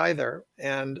need that either.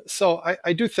 And so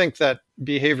I do think that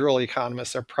behavioral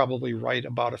economists are probably right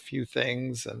about a few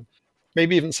things, and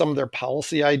maybe even some of their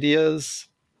policy ideas,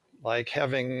 like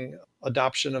having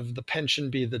adoption of the pension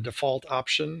be the default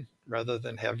option rather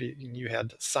than having you had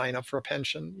to sign up for a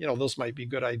pension. Those might be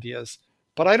good ideas.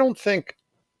 But I don't think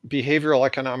behavioral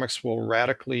economics will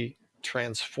radically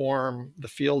transform the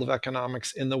field of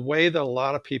economics in the way that a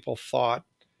lot of people thought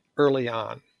early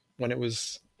on when it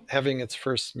was having its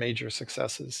first major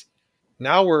successes.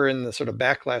 Now we're in the sort of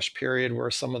backlash period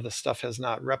where some of the stuff has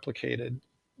not replicated.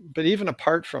 But even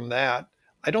apart from that,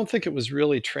 I don't think it was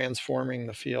really transforming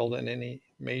the field in any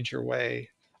major way.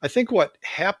 I think what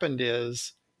happened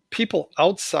is people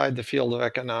outside the field of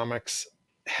economics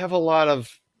have a lot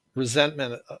of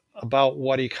resentment about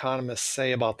what economists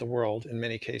say about the world in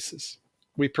many cases.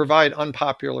 We provide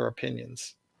unpopular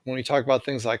opinions when we talk about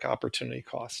things like opportunity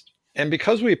cost. And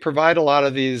because we provide a lot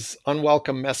of these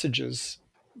unwelcome messages,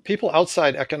 people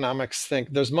outside economics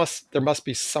think there must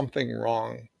be something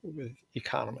wrong with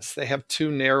economists. They have too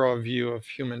narrow a view of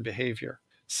human behavior.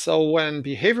 So when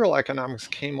behavioral economics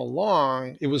came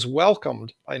along, it was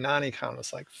welcomed by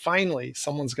non-economists. Like finally,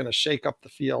 someone's going to shake up the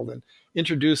field and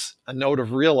introduce a note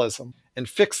of realism and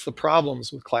fix the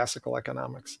problems with classical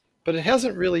economics. But it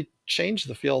hasn't really changed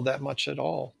the field that much at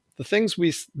all. The things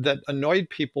that annoyed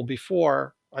people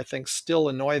before, I think, still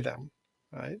annoy them,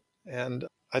 right? And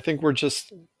I think we're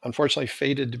just unfortunately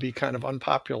fated to be kind of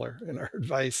unpopular in our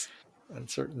advice on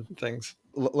certain things.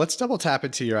 Let's double tap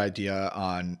into your idea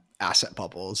on asset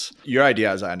bubbles. Your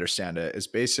idea, as I understand it, is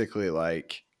basically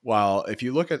like, well, if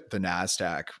you look at the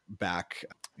NASDAQ back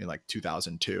in like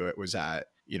 2002, it was at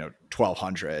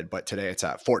 1,200, but today it's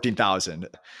at 14,000.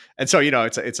 And so,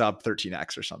 it's up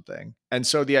 13x or something. And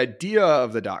so the idea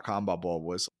of the dot-com bubble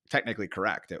was technically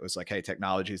correct. It was like, hey,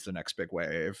 technology is the next big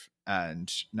wave.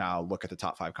 And now look at the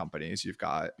top 5 companies. You've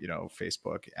got,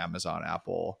 Facebook, Amazon,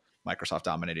 Apple, Microsoft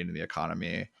dominating the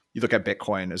economy. You look at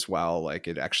Bitcoin as well, like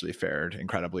it actually fared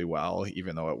incredibly well,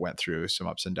 even though it went through some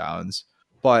ups and downs.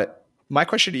 But my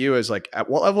question to you is like, at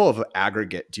what level of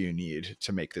aggregate do you need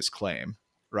to make this claim?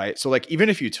 right? So like even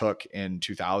if you took in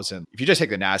 2000, if you just take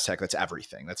the NASDAQ, that's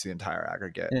everything. That's the entire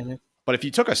aggregate. Mm-hmm. But if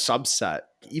you took a subset,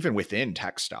 even within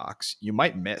tech stocks, you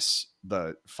might miss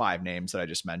the 5 names that I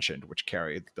just mentioned, which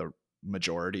carry the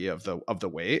majority of the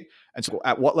weight. And so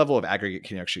at what level of aggregate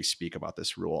can you actually speak about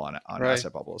this rule on Right.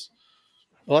 asset bubbles?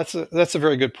 Well, that's a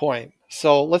very good point.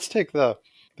 So let's take the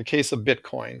case of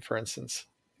Bitcoin, for instance,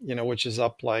 which is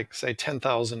up like, say,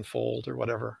 10,000 fold or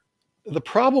whatever. The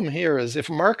problem here is if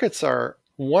markets are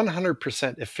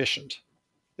 100% efficient,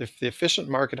 if the efficient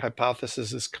market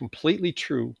hypothesis is completely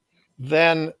true,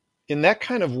 then in that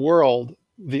kind of world,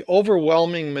 the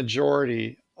overwhelming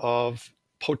majority of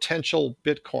potential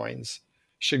Bitcoins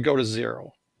should go to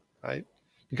zero, right?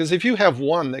 Because if you have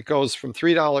one that goes from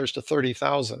 $3 to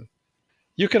 30,000,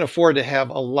 you can afford to have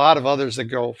a lot of others that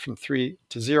go from 3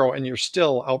 to 0, and you're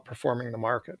still outperforming the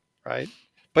market, right?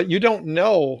 But you don't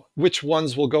know which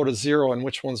ones will go to 0 and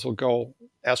which ones will go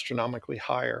astronomically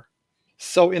higher.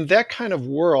 So in that kind of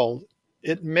world,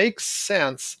 it makes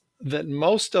sense that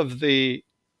most of the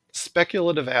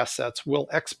speculative assets will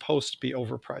ex post be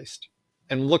overpriced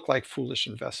and look like foolish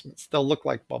investments. They'll look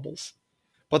like bubbles,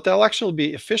 but they'll actually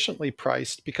be efficiently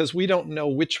priced because we don't know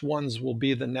which ones will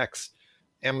be the next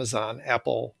Amazon,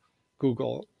 Apple,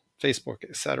 Google, Facebook,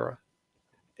 etc.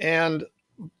 And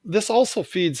this also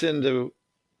feeds into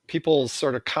people's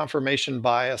sort of confirmation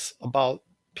bias about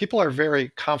people are very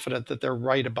confident that they're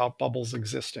right about bubbles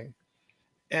existing.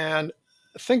 And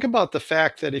think about the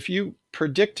fact that if you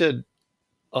predicted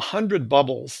 100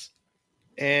 bubbles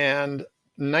and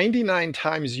 99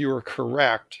 times you were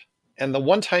correct, and the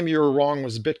one time you were wrong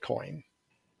was Bitcoin,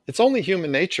 it's only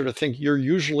human nature to think you're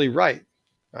usually right,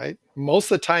 right? Most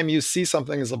of the time you see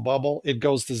something as a bubble, it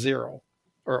goes to zero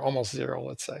or almost zero,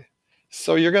 let's say.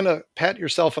 So you're going to pat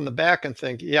yourself on the back and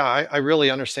think, yeah, I really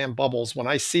understand bubbles. When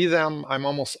I see them, I'm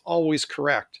almost always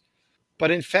correct.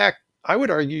 But in fact, I would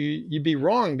argue you'd be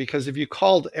wrong, because if you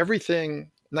called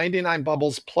everything 99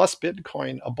 bubbles plus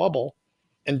Bitcoin a bubble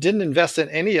and didn't invest in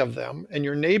any of them, and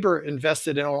your neighbor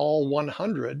invested in all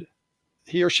 100,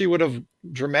 he or she would have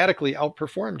dramatically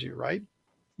outperformed you, right?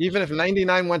 Even if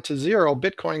 99 went to zero,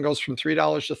 Bitcoin goes from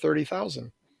 $3 to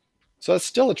 30,000. So it's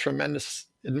still a tremendous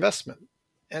investment.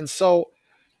 And so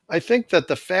I think that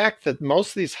the fact that most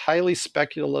of these highly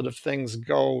speculative things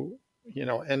go,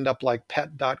 end up like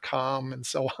pet.com and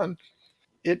so on,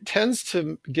 it tends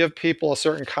to give people a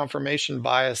certain confirmation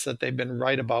bias that they've been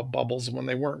right about bubbles when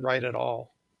they weren't right at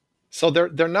all. So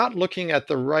they're not looking at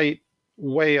the right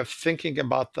way of thinking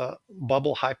about the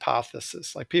bubble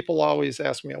hypothesis. Like people always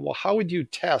ask me, well, how would you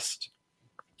test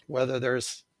whether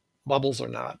there's bubbles or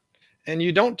not? And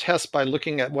you don't test by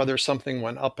looking at whether something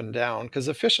went up and down, because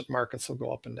efficient markets will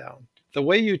go up and down. The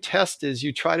way you test is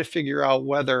you try to figure out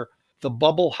whether the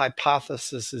bubble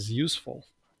hypothesis is useful.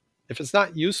 If it's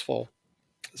not useful,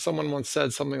 someone once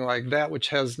said something like, that which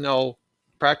has no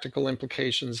practical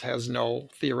implications has no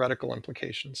theoretical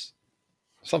implications.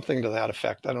 Something to that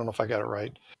effect. I don't know if I got it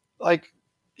right. Like,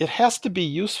 it has to be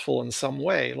useful in some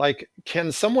way. Like,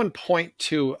 can someone point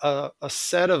to a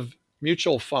set of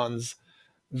mutual funds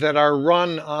that are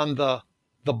run on the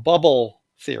bubble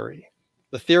theory,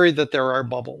 the theory that there are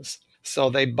bubbles? So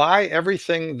they buy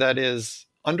everything that is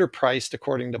underpriced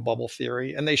according to bubble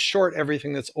theory, and they short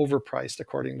everything that's overpriced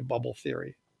according to bubble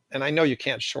theory. And I know you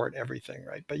can't short everything,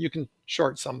 right? But you can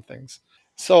short some things.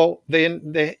 So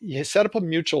you set up a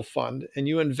mutual fund and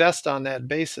you invest on that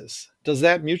basis. Does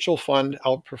that mutual fund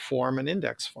outperform an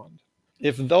index fund?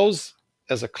 If those,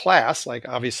 as a class, like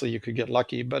obviously you could get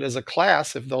lucky, but as a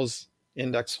class, if those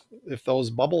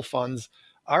bubble funds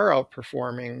are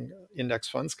outperforming index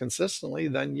funds consistently,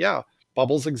 then yeah,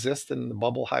 bubbles exist and the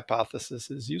bubble hypothesis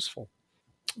is useful.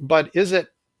 But is it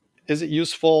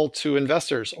useful to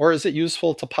investors, or is it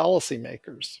useful to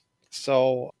policymakers?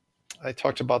 So I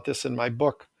talked about this in my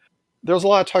book. There was a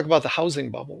lot of talk about the housing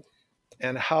bubble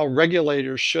and how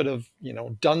regulators should have,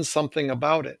 done something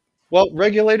about it. Well,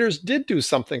 regulators did do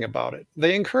something about it.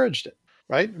 They encouraged it,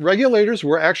 right? Regulators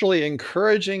were actually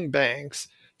encouraging banks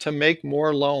to make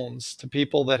more loans to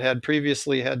people that had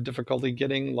previously had difficulty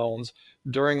getting loans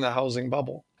during the housing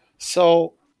bubble.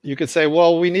 So you could say,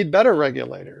 well, we need better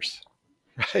regulators,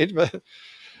 right? But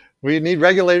we need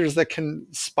regulators that can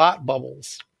spot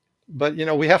bubbles. But,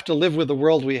 we have to live with the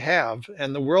world we have.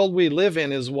 And the world we live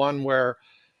in is one where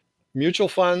mutual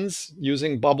funds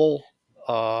using bubble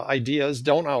ideas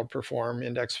don't outperform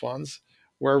index funds,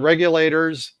 where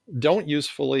regulators don't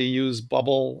usefully use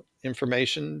bubble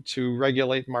information to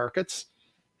regulate markets.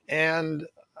 And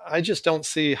I just don't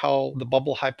see how the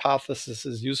bubble hypothesis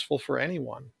is useful for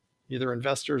anyone, either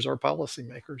investors or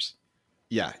policymakers.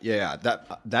 Yeah.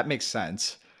 That makes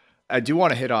sense. I do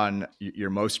want to hit on your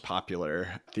most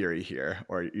popular theory here,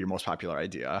 or your most popular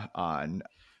idea on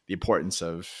the importance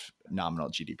of nominal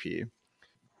GDP.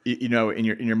 You know, in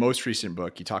your most recent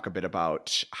book, you talk a bit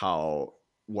about how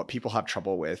what people have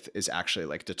trouble with is actually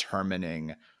like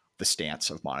determining the stance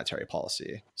of monetary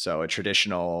policy. So a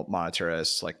traditional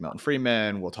monetarist like Milton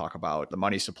Friedman will talk about the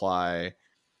money supply.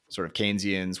 Sort of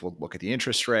Keynesians will look at the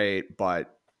interest rate,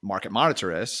 but market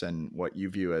monetarists and what you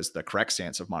view as the correct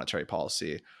stance of monetary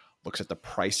policy looks at the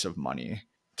price of money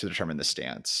to determine the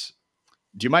stance.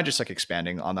 Do you mind just like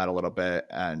expanding on that a little bit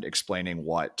and explaining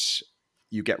what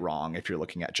you get wrong if you're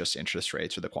looking at just interest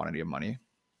rates or the quantity of money?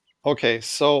 Okay,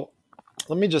 so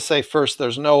let me just say first,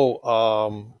 there's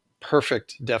no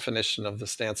perfect definition of the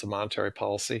stance of monetary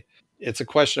policy. It's a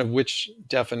question of which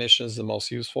definition is the most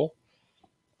useful.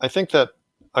 I think that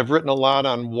I've written a lot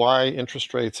on why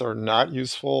interest rates are not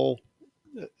useful.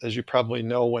 As you probably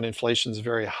know, when inflation is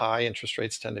very high, interest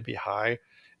rates tend to be high.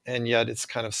 And yet it's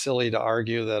kind of silly to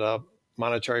argue that a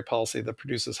monetary policy that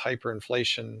produces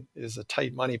hyperinflation is a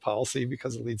tight money policy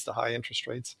because it leads to high interest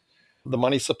rates. The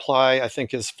money supply, I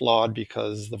think, is flawed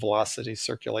because the velocity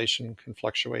circulation can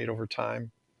fluctuate over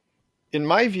time. In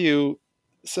my view,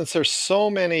 since there's so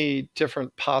many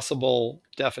different possible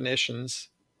definitions,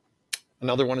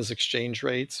 another one is exchange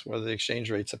rates, whether the exchange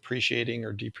rate's appreciating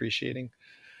or depreciating.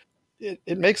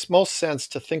 It makes most sense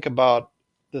to think about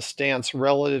the stance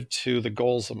relative to the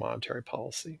goals of monetary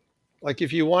policy. Like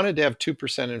if you wanted to have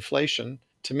 2% inflation,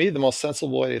 to me, the most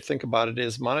sensible way to think about it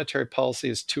is monetary policy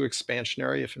is too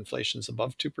expansionary if inflation is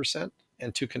above 2%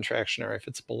 and too contractionary if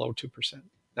it's below 2%.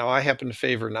 Now, I happen to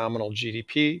favor nominal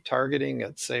GDP targeting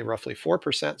at, say, roughly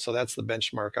 4%. So that's the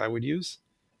benchmark I would use.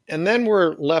 And then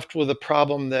we're left with a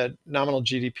problem that nominal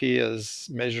GDP is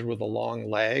measured with a long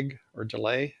lag or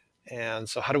delay. And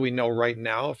so how do we know right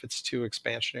now if it's too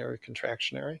expansionary or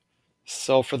contractionary?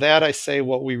 So for that, I say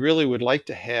what we really would like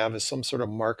to have is some sort of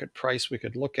market price we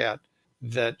could look at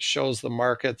that shows the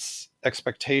market's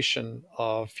expectation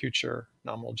of future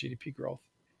nominal GDP growth.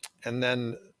 And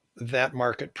then that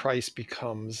market price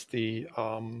becomes the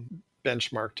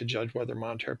benchmark to judge whether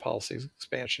monetary policy is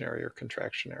expansionary or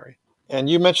contractionary. And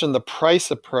you mentioned the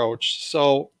price approach.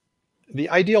 So the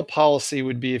ideal policy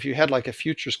would be if you had like a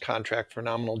futures contract for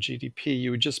nominal GDP,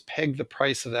 you would just peg the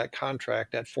price of that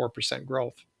contract at 4%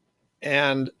 growth.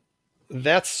 And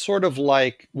that's sort of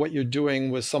like what you're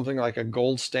doing with something like a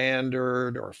gold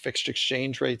standard or a fixed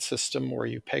exchange rate system where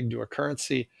you peg to a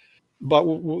currency. But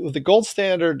with the gold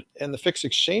standard and the fixed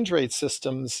exchange rate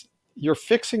systems, you're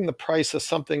fixing the price of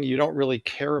something you don't really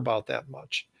care about that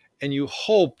much. And you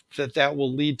hope that that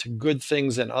will lead to good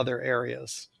things in other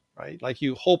areas, right? Like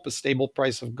you hope a stable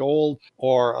price of gold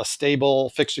or a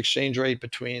stable fixed exchange rate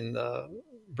between the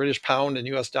British pound and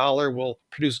US dollar will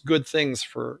produce good things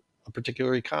for a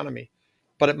particular economy,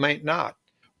 but it might not.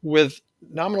 With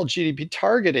nominal GDP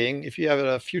targeting, if you have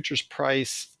a futures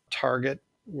price target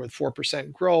with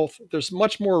 4% growth, there's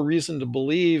much more reason to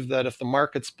believe that if the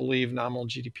markets believe nominal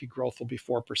GDP growth will be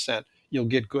 4%, you'll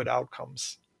get good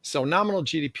outcomes. So nominal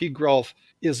GDP growth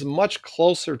is much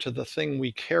closer to the thing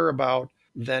we care about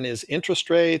than is interest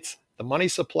rates, the money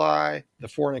supply, the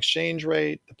foreign exchange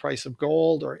rate, the price of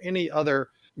gold, or any other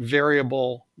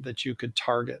variable that you could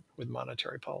target with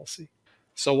monetary policy.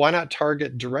 So why not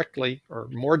target directly or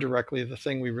more directly the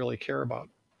thing we really care about?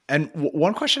 And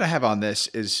one question I have on this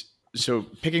is, so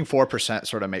picking 4%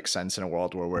 sort of makes sense in a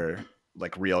world where we're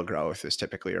like real growth is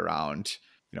typically around,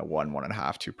 you know, 1.5%,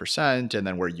 2%. And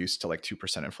then we're used to like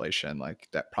 2% inflation. Like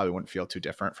that probably wouldn't feel too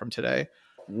different from today.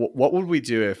 What would we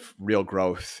do if real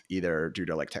growth, either due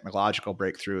to like technological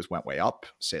breakthroughs, went way up,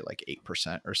 say like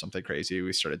 8% or something crazy,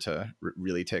 we started to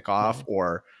really take off,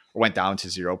 or went down to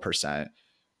 0%?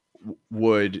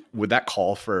 Would that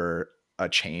call for a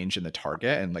change in the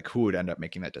target, and like who would end up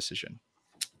making that decision?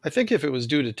 I think if it was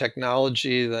due to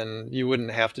technology, then you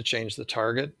wouldn't have to change the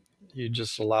target. You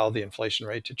just allow the inflation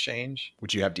rate to change.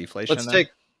 Would you have deflation Let's then? take,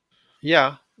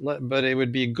 yeah, but it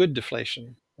would be good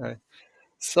deflation, right?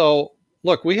 So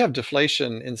look, we have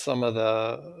deflation in some of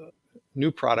the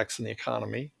new products in the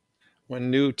economy.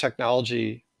 When new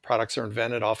technology products are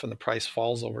invented, often the price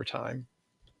falls over time,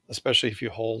 especially if you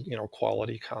hold,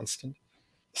 quality constant.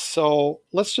 So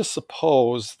let's just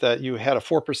suppose that you had a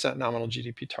 4% nominal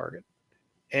GDP target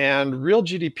and real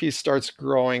GDP starts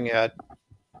growing at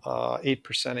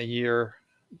 8% a year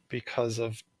because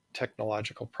of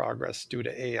technological progress due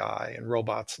to AI and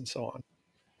robots and so on.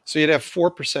 So you'd have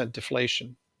 4%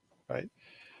 deflation, right?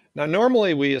 Now,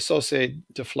 normally we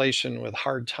associate deflation with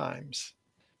hard times,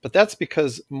 but that's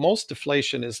because most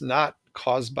deflation is not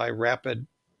caused by rapid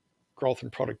growth in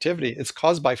productivity. It's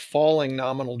caused by falling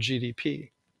nominal GDP.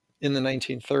 in the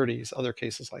 1930s, other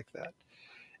cases like that.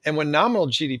 And when nominal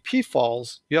GDP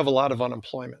falls, you have a lot of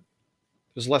unemployment.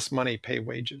 There's less money to pay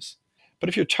wages. But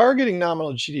if you're targeting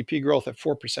nominal GDP growth at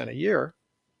 4% a year,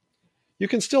 you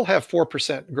can still have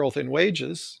 4% growth in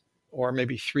wages, or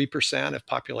maybe 3% if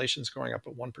population's going up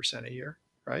at 1% a year,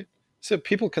 right? So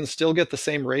people can still get the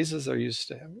same raises they're used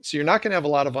to having. So you're not going to have a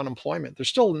lot of unemployment. There's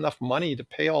still enough money to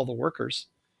pay all the workers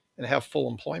and have full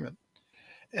employment.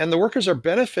 And the workers are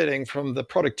benefiting from the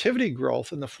productivity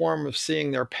growth in the form of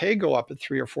seeing their pay go up at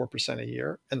 3 or 4% a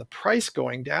year and the price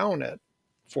going down at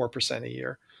 4% a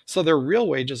year. So their real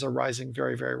wages are rising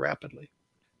very, very rapidly.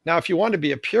 Now, if you want to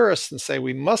be a purist and say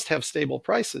we must have stable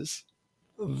prices,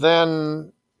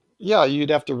 then yeah, you'd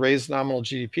have to raise nominal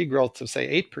GDP growth to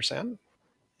say 8%,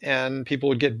 and people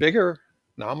would get bigger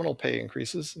nominal pay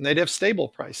increases and they'd have stable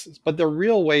prices, but their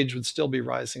real wage would still be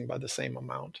rising by the same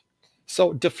amount.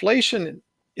 So deflation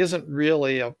isn't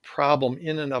really a problem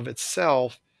in and of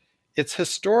itself. It's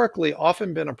historically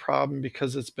often been a problem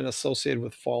because it's been associated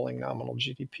with falling nominal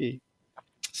GDP.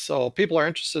 So people are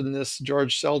interested in this.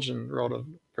 George Selgin wrote a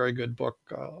very good book,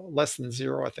 Less Than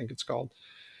Zero, I think it's called.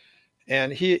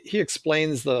 And he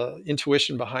explains the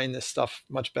intuition behind this stuff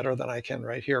much better than I can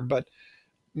right here. But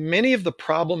many of the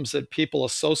problems that people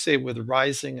associate with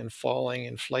rising and falling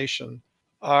inflation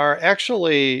are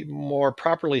actually more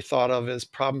properly thought of as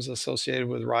problems associated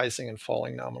with rising and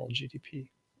falling nominal GDP.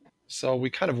 So we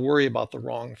kind of worry about the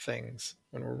wrong things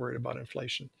when we're worried about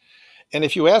inflation. And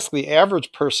if you ask the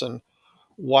average person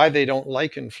why they don't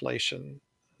like inflation,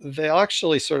 they'll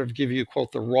actually sort of give you,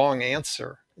 quote, the wrong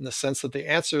answer, in the sense that the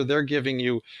answer they're giving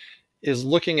you is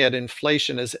looking at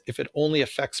inflation as if it only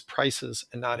affects prices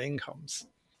and not incomes.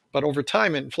 But over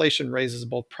time, inflation raises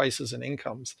both prices and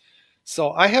incomes.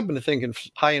 So I happen to think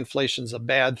high inflation is a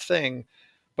bad thing,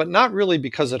 but not really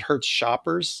because it hurts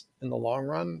shoppers in the long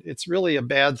run. It's really a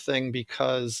bad thing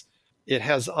because it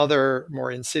has other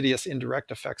more insidious indirect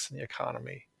effects in the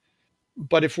economy.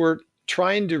 But if we're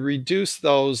trying to reduce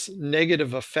those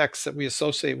negative effects that we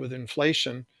associate with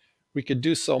inflation, we could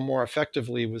do so more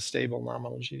effectively with stable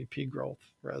nominal GDP growth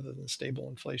rather than stable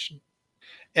inflation.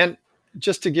 And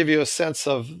just to give you a sense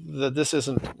of that this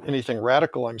isn't anything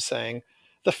radical I'm saying,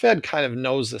 the Fed kind of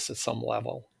knows this at some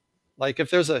level. Like if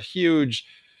there's a huge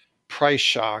price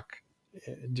shock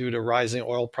due to rising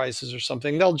oil prices or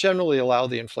something, they'll generally allow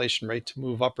the inflation rate to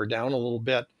move up or down a little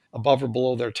bit above or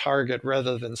below their target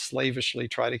rather than slavishly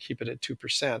try to keep it at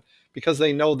 2%, because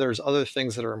they know there's other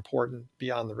things that are important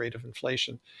beyond the rate of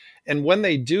inflation. And when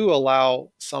they do allow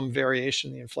some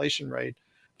variation in the inflation rate,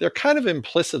 they're kind of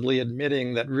implicitly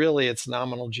admitting that really it's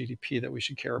nominal GDP that we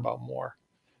should care about more.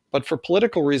 But for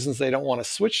political reasons, they don't want to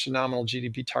switch to nominal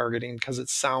GDP targeting because it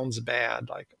sounds bad.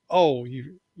 Like, oh,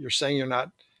 you're saying you're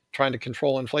not trying to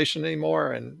control inflation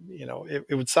anymore. And,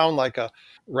 it would sound like a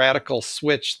radical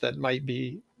switch that might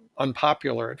be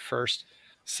unpopular at first.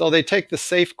 So they take the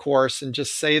safe course and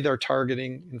just say they're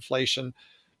targeting inflation,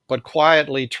 but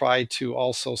quietly try to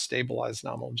also stabilize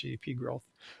nominal GDP growth.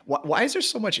 Why is there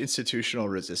so much institutional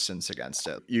resistance against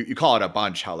it? You call it a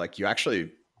bunch, how like you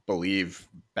actually believe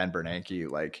Ben Bernanke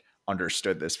like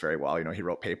understood this very well. He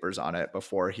wrote papers on it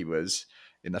before he was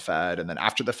in the Fed, and then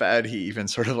after the Fed, he even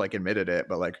sort of like admitted it.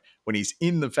 But like when he's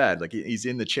in the Fed, like he's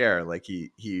in the chair, like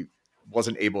he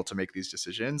wasn't able to make these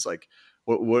decisions. Like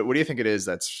what do you think it is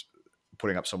that's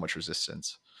putting up so much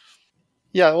resistance?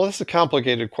 Yeah, well, that's a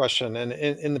complicated question. And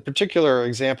in the particular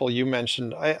example you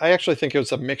mentioned, I actually think it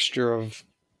was a mixture of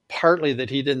partly that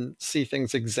he didn't see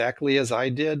things exactly as I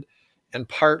did, and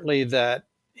partly that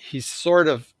he sort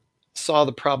of saw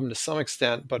the problem to some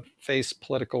extent, but faced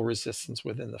political resistance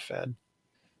within the Fed.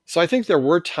 So I think there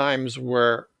were times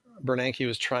where Bernanke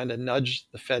was trying to nudge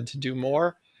the Fed to do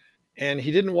more, and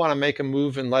he didn't want to make a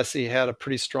move unless he had a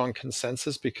pretty strong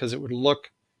consensus, because it would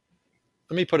look,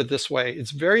 let me put it this way,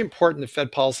 it's very important that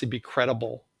Fed policy be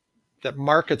credible, that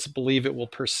markets believe it will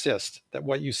persist, that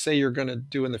what you say you're going to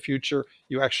do in the future,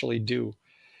 you actually do.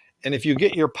 And if you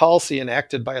get your policy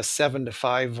enacted by a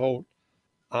 7-5 vote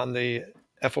on the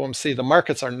FOMC, the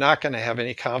markets are not going to have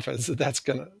any confidence that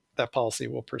that policy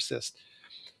will persist.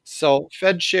 So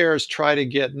Fed chairs try to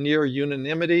get near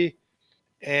unanimity.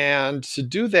 And to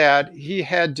do that, he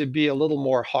had to be a little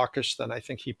more hawkish than I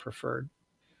think he preferred.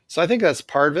 So I think that's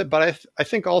part of it. But I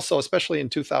think also, especially in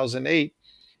 2008,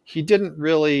 he didn't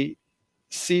really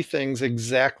see things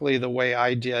exactly the way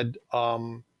I did,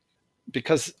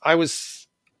 because I was,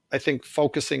 I think,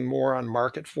 focusing more on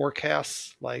market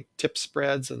forecasts like tip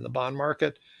spreads and the bond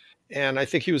market. And I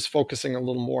think he was focusing a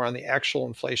little more on the actual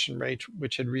inflation rate,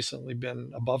 which had recently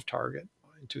been above target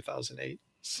in 2008.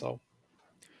 So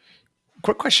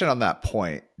Quick question on that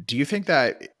point. Do you think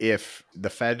that if the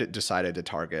Fed decided to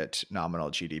target nominal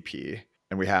GDP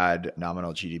and we had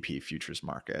nominal GDP futures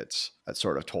markets that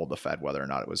sort of told the Fed whether or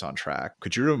not it was on track,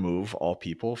 could you remove all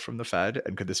people from the Fed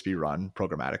and could this be run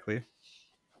programmatically?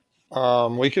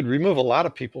 We could remove a lot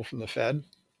of people from the Fed.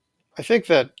 I think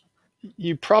that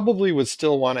you probably would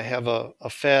still want to have a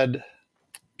Fed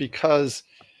because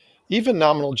even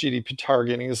nominal GDP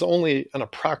targeting is only an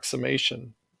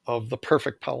approximation of the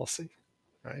perfect policy,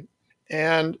 right?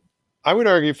 And I would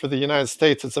argue for the United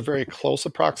States, it's a very close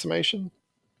approximation,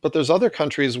 but there's other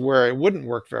countries where it wouldn't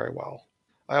work very well.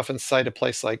 I often cite a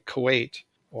place like Kuwait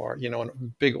or, a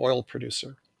big oil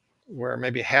producer where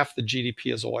maybe half the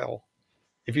GDP is oil.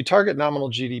 If you target nominal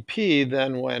GDP,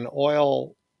 then when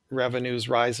oil revenues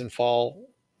rise and fall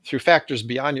through factors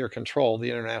beyond your control, the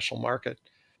international market,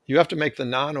 you have to make the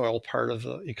non-oil part of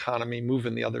the economy move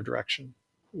in the other direction,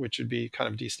 which would be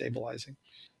kind of destabilizing.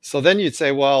 So then you'd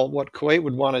say, well, what Kuwait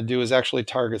would want to do is actually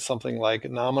target something like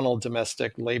nominal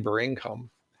domestic labor income.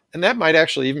 And that might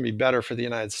actually even be better for the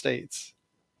United States.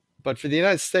 But for the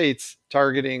United States,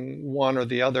 targeting one or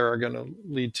the other are going to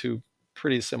lead to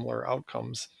pretty similar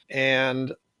outcomes.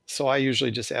 And so I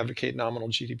usually just advocate nominal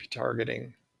GDP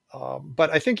targeting. But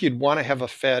I think you'd want to have a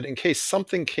Fed in case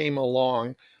something came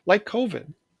along, like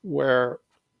COVID, where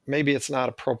maybe it's not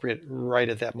appropriate right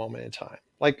at that moment in time.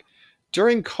 Like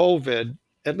during COVID,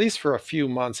 at least for a few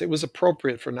months, it was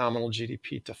appropriate for nominal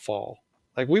GDP to fall.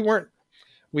 Like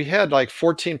we had like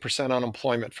 14%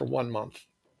 unemployment for 1 month.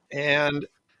 And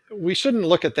we shouldn't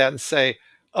look at that and say,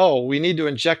 oh, we need to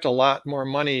inject a lot more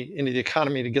money into the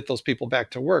economy to get those people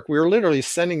back to work. We were literally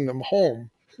sending them home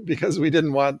because we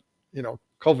didn't want,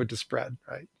 COVID to spread,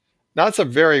 right? Now, it's a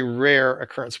very rare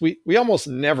occurrence. We almost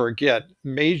never get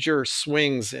major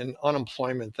swings in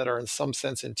unemployment that are in some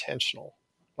sense intentional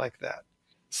like that.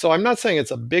 So I'm not saying it's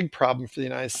a big problem for the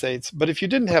United States, but if you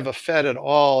didn't have a Fed at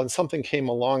all and something came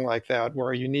along like that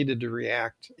where you needed to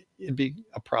react, it'd be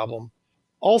a problem.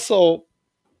 Also,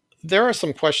 there are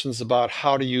some questions about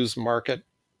how to use market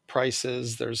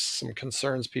prices. There's some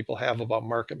concerns people have about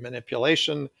market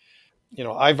manipulation.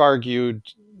 I've argued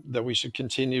that we should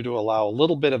continue to allow a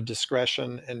little bit of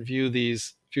discretion and view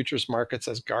these futures markets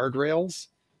as guardrails.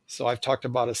 So I've talked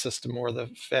about a system where the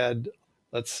Fed,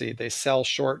 let's see, they sell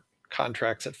short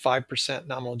contracts at 5%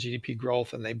 nominal GDP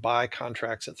growth and they buy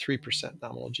contracts at 3%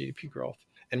 nominal GDP growth.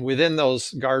 And within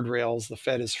those guardrails, the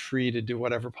Fed is free to do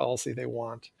whatever policy they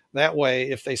want. That way,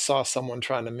 if they saw someone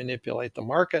trying to manipulate the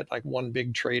market, like one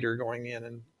big trader going in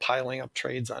and piling up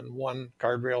trades on one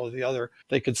guardrail or the other,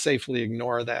 they could safely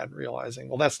ignore that, realizing,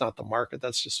 well, that's not the market.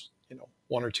 That's just,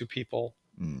 one or two people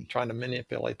trying to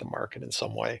manipulate the market in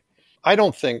some way. I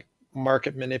don't think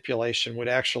market manipulation would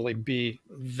actually be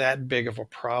that big of a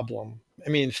problem. I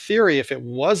mean, in theory, if it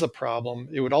was a problem,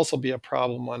 it would also be a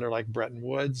problem under like Bretton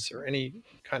Woods or any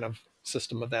kind of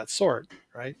system of that sort,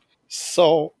 right?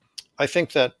 So I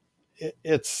think that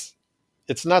it's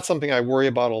not something I worry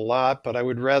about a lot, but I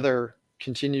would rather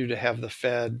continue to have the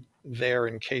Fed there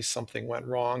in case something went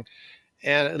wrong,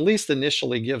 and at least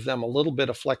initially give them a little bit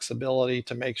of flexibility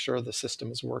to make sure the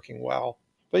system is working well.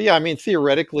 But yeah, I mean,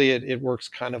 theoretically, it works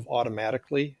kind of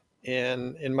automatically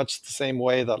in much the same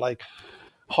way that like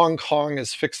Hong Kong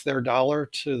has fixed their dollar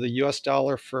to the US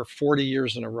dollar for 40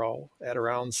 years in a row at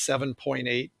around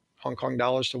 7.8 Hong Kong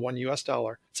dollars to one US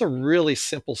dollar. It's a really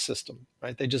simple system,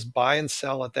 right? They just buy and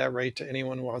sell at that rate to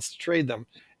anyone who wants to trade them.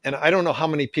 And I don't know how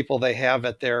many people they have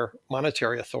at their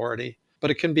monetary authority, but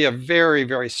it can be a very,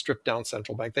 very stripped down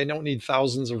central bank. They don't need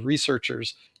thousands of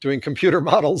researchers doing computer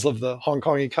models of the Hong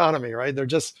Kong economy, right? They're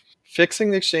just fixing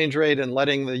the exchange rate and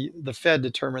letting the Fed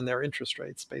determine their interest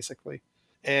rates, basically.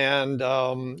 And,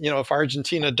 if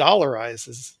Argentina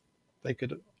dollarizes, they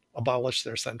could abolish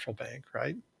their central bank,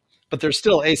 right? But there's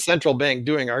still a central bank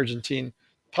doing Argentine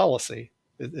policy.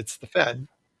 It's the Fed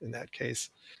in that case.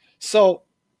 So,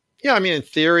 yeah, I mean, in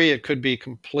theory, it could be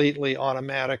completely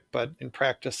automatic, but in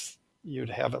practice,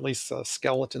 you'd have at least a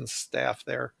skeleton staff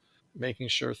there making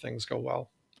sure things go well.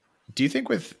 Do you think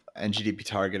with NGDP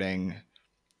targeting,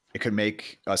 it could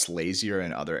make us lazier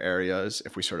in other areas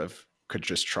if we sort of could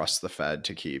just trust the Fed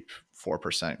to keep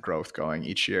 4% growth going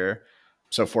each year?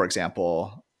 So, for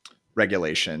example,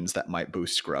 regulations that might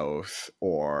boost growth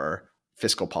or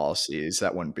fiscal policies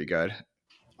that wouldn't be good.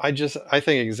 I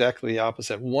think exactly the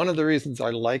opposite. One of the reasons I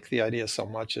like the idea so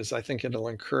much is I think it'll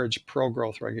encourage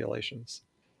pro-growth regulations.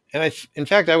 And in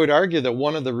fact, I would argue that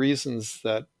one of the reasons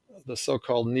that the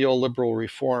so-called neoliberal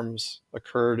reforms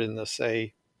occurred in the,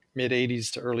 say, mid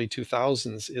 80s to early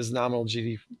 2000s is nominal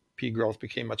GDP growth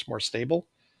became much more stable.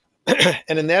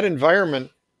 And in that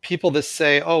environment, people that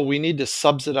say, oh, we need to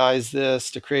subsidize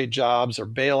this to create jobs or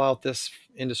bail out this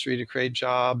industry to create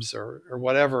jobs or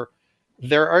whatever,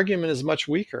 their argument is much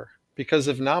weaker. Because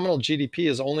if nominal GDP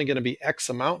is only going to be X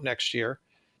amount next year,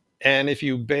 and if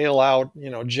you bail out,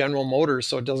 General Motors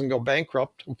so it doesn't go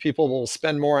bankrupt, people will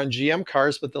spend more on GM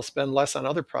cars, but they'll spend less on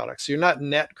other products. So you're not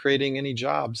net creating any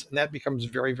jobs. And that becomes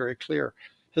very, very clear.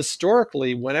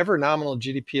 Historically, whenever nominal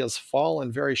GDP has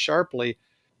fallen very sharply,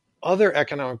 other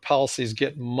economic policies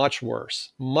get much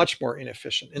worse, much more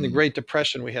inefficient. In the Great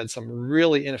Depression, we had some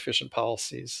really inefficient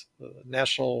policies, the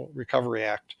National Recovery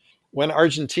Act. When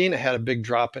Argentina had a big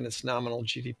drop in its nominal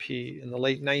GDP in the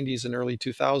late 90s and early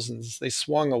 2000s, they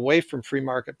swung away from free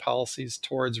market policies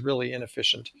towards really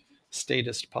inefficient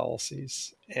statist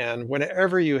policies. And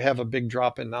whenever you have a big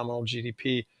drop in nominal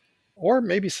GDP, or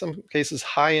maybe some cases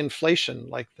high inflation,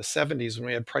 like the 70s when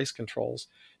we had price controls,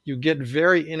 you get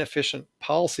very inefficient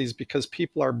policies because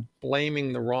people are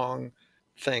blaming the wrong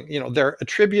thing. They're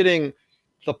attributing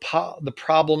the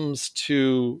problems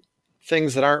to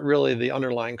things that aren't really the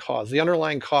underlying cause. The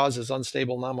underlying cause is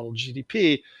unstable nominal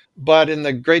GDP, but in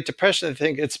the Great Depression, they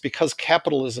think it's because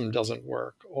capitalism doesn't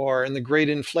work. Or in the Great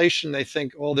Inflation, they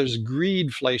think, oh, there's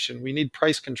greedflation. We need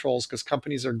price controls because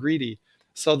companies are greedy.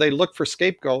 So they look for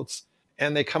scapegoats,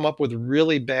 and they come up with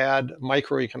really bad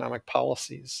microeconomic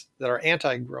policies that are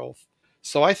anti-growth.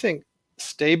 So I think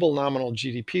stable nominal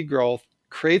GDP growth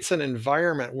creates an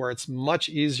environment where it's much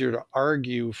easier to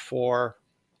argue for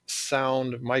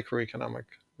sound microeconomic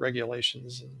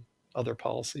regulations and other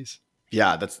policies.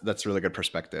 Yeah, that's a really good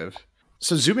perspective.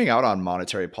 So zooming out on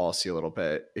monetary policy a little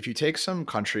bit, if you take some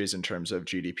countries in terms of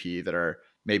GDP that are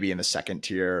maybe in the second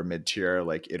tier or mid tier,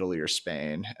 like Italy or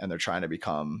Spain, and they're trying to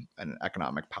become an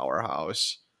economic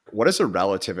powerhouse, what is the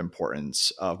relative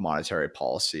importance of monetary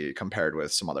policy compared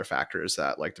with some other factors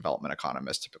that like development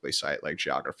economists typically cite, like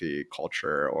geography,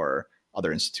 culture, or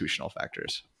other institutional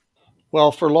factors?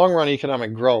 Well, for long run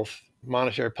economic growth,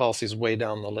 monetary policy is way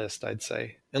down the list, I'd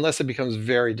say, unless it becomes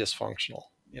very dysfunctional.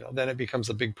 Then it becomes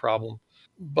a big problem.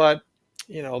 But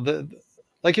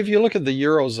like if you look at the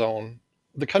Eurozone,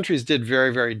 the countries did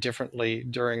very, very differently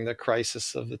during the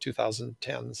crisis of the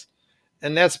 2010s.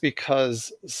 And that's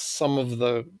because some of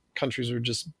the countries were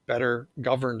just better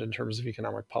governed in terms of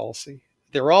economic policy.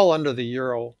 They were all under the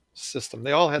Euro system.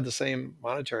 They all had the same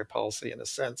monetary policy in a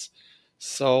sense.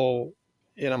 So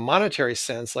in a monetary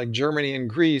sense, like Germany and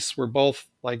Greece were both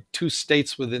like two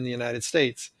states within the United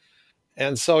States.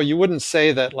 And so you wouldn't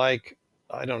say that, like,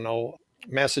 I don't know,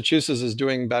 Massachusetts is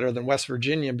doing better than West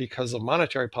Virginia because of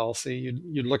monetary policy.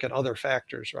 You'd look at other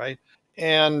factors, right?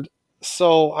 And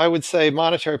so I would say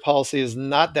monetary policy is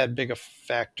not that big a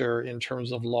factor in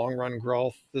terms of long run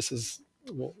growth. This is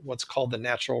what's called the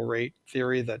natural rate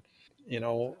theory, that,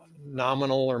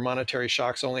 nominal or monetary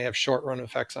shocks only have short run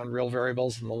effects on real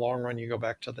variables. In the long run, you go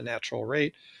back to the natural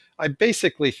rate. I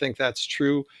basically think that's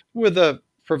true, with a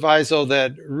proviso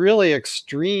that really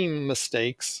extreme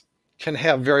mistakes can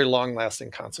have very long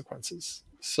lasting consequences.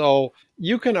 So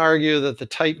you can argue that the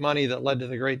tight money that led to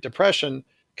the Great Depression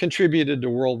contributed to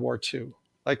World War II.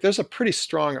 Like, there's a pretty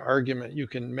strong argument you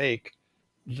can make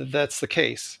that that's the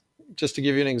case. Just to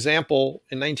give you an example,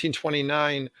 in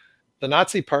 1929, the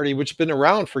Nazi Party, which had been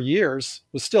around for years,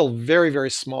 was still very, very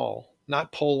small,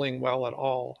 not polling well at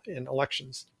all in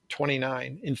elections.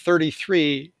 29. In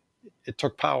 33, it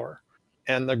took power.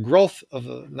 And the growth of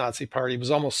the Nazi Party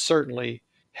was almost certainly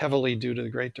heavily due to the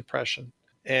Great Depression.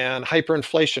 And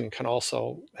hyperinflation can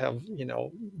also have,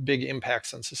 big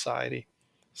impacts on society.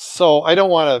 So I don't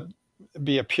want to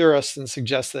be a purist and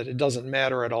suggest that it doesn't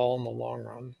matter at all in the long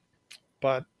run.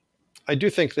 But I do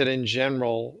think that in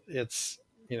general, it's,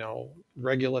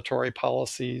 regulatory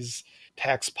policies,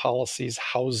 tax policies,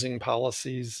 housing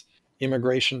policies,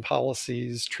 immigration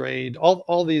policies, trade,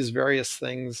 all these various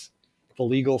things, the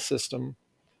legal system,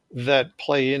 that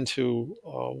play into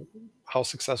how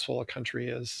successful a country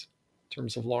is in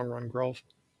terms of long run growth.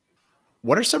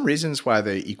 What are some reasons why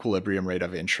the equilibrium rate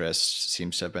of interest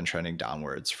seems to have been trending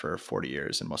downwards for 40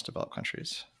 years in most developed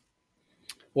countries?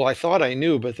 Well, I thought I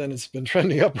knew, but then it's been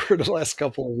trending upward the last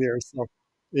couple of years. So,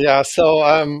 yeah, so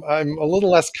I'm a little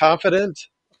less confident.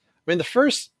 I mean, the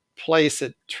first place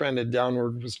it trended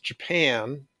downward was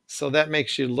Japan. So that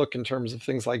makes you look in terms of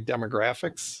things like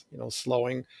demographics,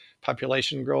 slowing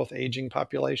population growth, aging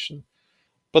population.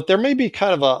 But there may be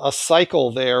kind of a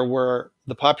cycle there where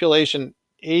the population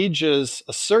ages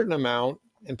a certain amount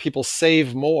and people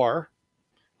save more.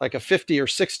 Like a 50 or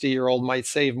 60-year-old might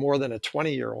save more than a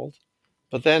 20-year-old.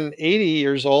 But then 80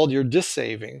 years old, you're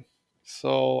dissaving.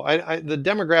 So the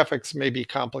demographics may be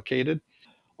complicated.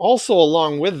 Also,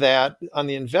 along with that, on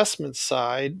the investment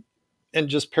side, and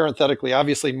just parenthetically,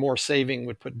 obviously more saving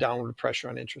would put downward pressure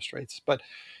on interest rates. But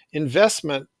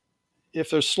investment, if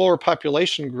there's slower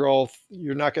population growth,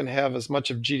 you're not going to have as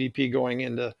much of GDP going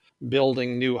into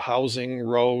building new housing,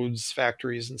 roads,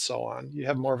 factories, and so on. You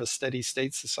have more of a steady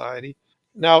state society.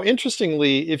 Now,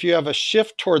 interestingly, if you have a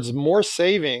shift towards more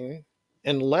saving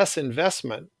and less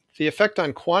investment, the effect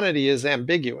on quantity is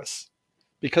ambiguous,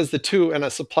 because the two, in a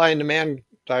supply and demand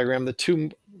diagram, the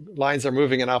two lines are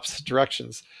moving in opposite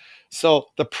directions. So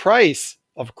the price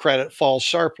of credit falls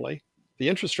sharply, the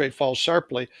interest rate falls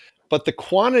sharply, but the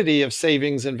quantity of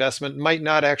savings investment might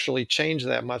not actually change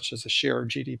that much as a share of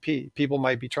GDP. People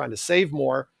might be trying to save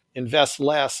more, invest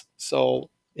less, so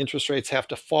interest rates have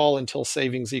to fall until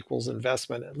savings equals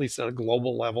investment, at least at a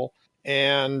global level,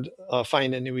 and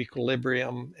find a new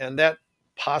equilibrium. And that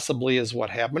possibly is what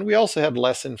happened. We also had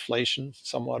less inflation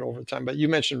somewhat over time, but you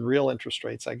mentioned real interest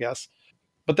rates, I guess.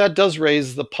 But that does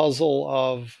raise the puzzle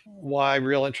of why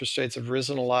real interest rates have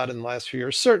risen a lot in the last few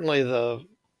years. Certainly the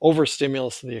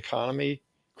overstimulus of the economy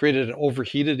created an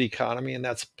overheated economy, and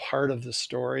that's part of the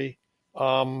story.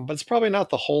 But it's probably not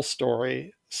the whole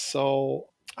story. So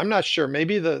I'm not sure.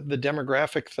 Maybe the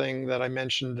demographic thing that I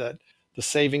mentioned, that the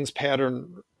savings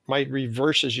pattern might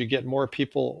reverse as you get more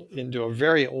people into a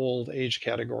very old age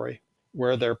category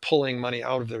where they're pulling money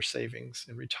out of their savings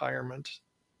in retirement.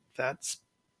 That's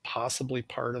possibly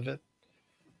part of it.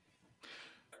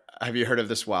 Have you heard of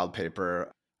this wild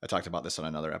paper? I talked about this on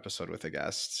another episode with a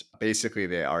guest. Basically,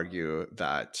 they argue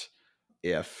that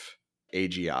if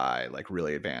AGI, like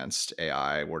really advanced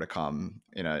AI, were to come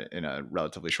in a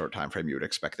relatively short time frame, you would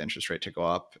expect the interest rate to go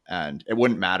up, and it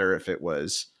wouldn't matter if it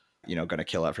was, going to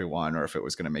kill everyone or if it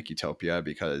was going to make utopia,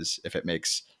 because if it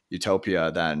makes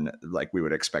utopia, then like we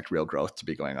would expect real growth to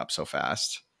be going up so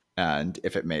fast. And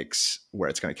if it makes where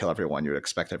it's going to kill everyone, you would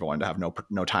expect everyone to have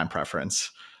no time preference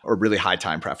or really high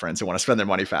time preference and want to spend their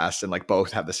money fast, and like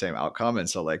both have the same outcome. And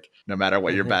so like no matter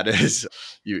what your bet is,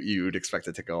 you'd expect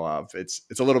it to go up. It's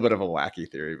a little bit of a wacky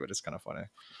theory, but it's kind of funny.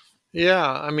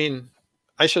 Yeah, I mean,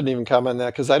 I shouldn't even comment on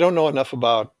that because I don't know enough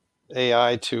about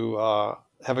AI to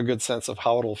have a good sense of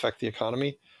how it'll affect the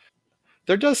economy.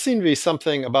 There does seem to be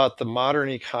something about the modern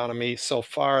economy so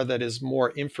far that is more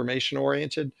information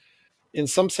oriented. In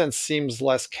some sense, seems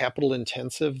less capital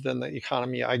intensive than the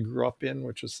economy I grew up in,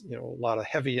 which was, a lot of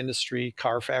heavy industry,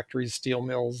 car factories, steel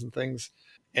mills, and things.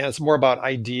 And it's more about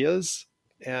ideas.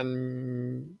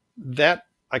 And that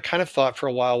I kind of thought for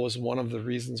a while was one of the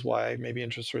reasons why maybe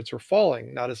interest rates were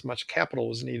falling. Not as much capital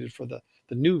was needed for the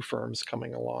new firms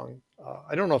coming along.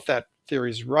 I don't know if that theory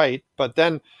is right, but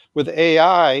then with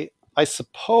AI, I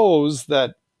suppose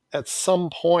that at some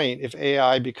point, if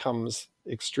AI becomes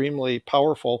extremely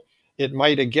powerful, it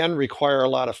might again require a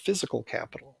lot of physical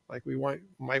capital. Like we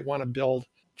might want to build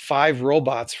 5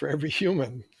 robots for every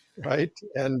human, right?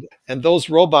 And those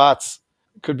robots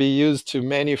could be used to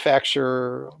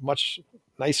manufacture much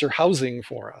nicer housing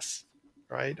for us,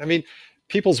 right? I mean,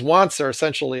 people's wants are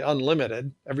essentially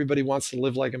unlimited. Everybody wants to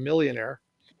live like a millionaire.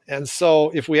 And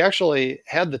so if we actually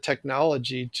had the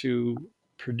technology to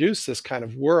produce this kind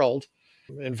of world,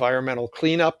 environmental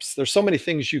cleanups, there's so many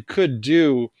things you could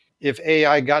do if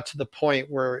AI got to the point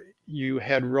where you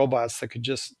had robots that could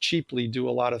just cheaply do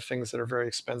a lot of things that are very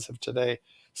expensive today.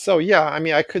 So yeah, I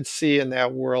mean, I could see in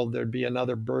that world there'd be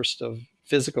another burst of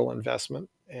physical investment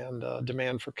and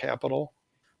demand for capital.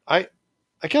 I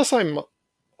guess I'm a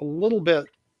little bit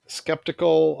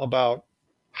skeptical about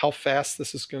how fast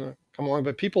this is going to come along,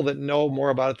 but people that know more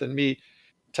about it than me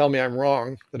tell me I'm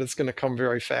wrong, that it's going to come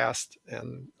very fast.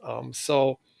 And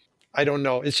so I don't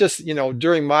know. It's just,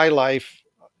 during my life,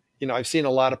 I've seen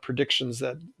a lot of predictions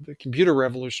that the computer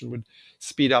revolution would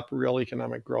speed up real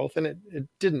economic growth, and it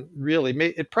didn't really.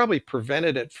 It probably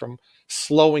prevented it from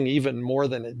slowing even more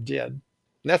than it did. And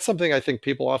that's something I think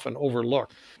people often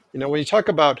overlook. When you talk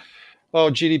about, oh,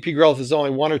 GDP growth is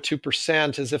only 1 or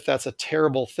 2%, as if that's a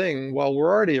terrible thing. Well, we're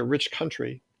already a rich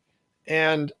country,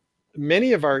 and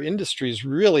many of our industries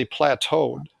really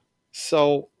plateaued.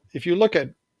 So if you look at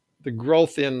the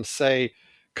growth in, say,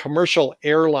 commercial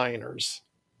airliners,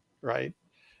 right?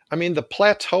 I mean, the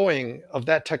plateauing of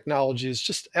that technology is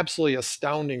just absolutely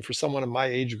astounding for someone in my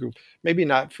age group. Maybe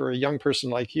not for a young person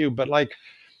like you, but like,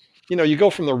 you go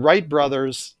from the Wright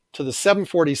brothers to the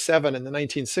 747 in the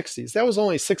 1960s. That was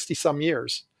only 60 some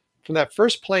years from that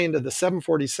first plane to the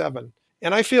 747.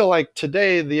 And I feel like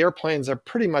today the airplanes are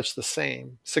pretty much the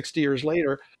same 60 years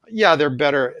later. Yeah, they're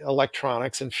better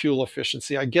electronics and fuel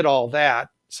efficiency. I get all that.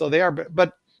 So they are,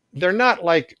 but they're not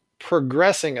like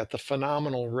progressing at the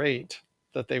phenomenal rate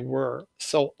that they were.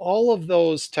 So all of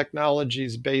those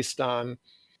technologies based on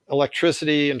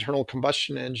electricity, internal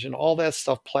combustion engine, all that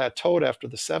stuff plateaued after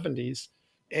the 70s.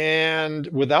 And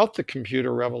without the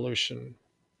computer revolution,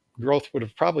 growth would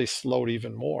have probably slowed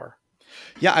even more.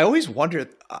 Yeah, I always wondered.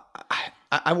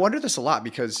 I wonder this a lot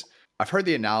because I've heard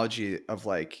the analogy of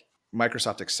like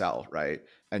Microsoft Excel, right?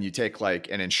 And you take like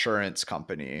an insurance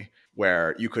company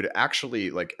where you could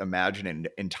actually like imagine an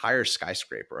entire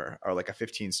skyscraper or like a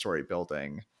 15-story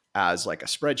building as like a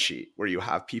spreadsheet where you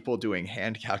have people doing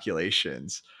hand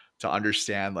calculations to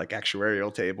understand like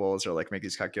actuarial tables or like make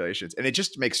these calculations. And it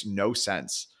just makes no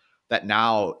sense that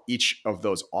now each of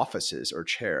those offices or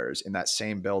chairs in that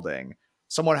same building,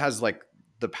 someone has like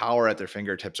the power at their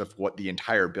fingertips of what the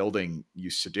entire building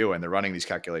used to do, and they're running these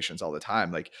calculations all the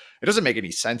time. Like, it doesn't make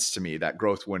any sense to me that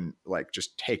growth wouldn't like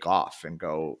just take off and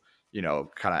go,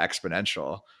 kind of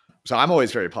exponential. So I'm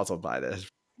always very puzzled by this.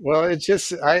 Well, it's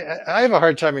just I have a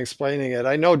hard time explaining it.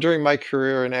 I know during my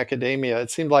career in academia,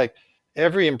 it seemed like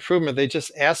every improvement they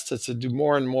just asked us to do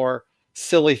more and more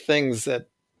silly things that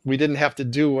we didn't have to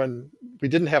do when we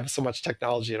didn't have so much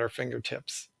technology at our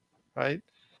fingertips, right?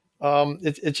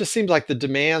 It just seemed like the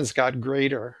demands got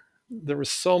greater. There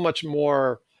was so much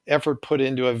more effort put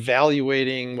into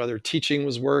evaluating whether teaching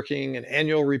was working and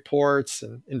annual reports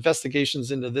and investigations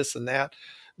into this and that,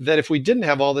 that if we didn't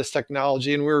have all this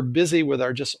technology and we were busy with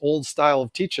our just old style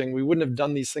of teaching, we wouldn't have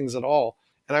done these things at all.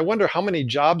 And I wonder how many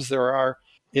jobs there are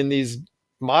in these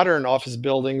modern office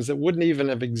buildings that wouldn't even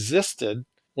have existed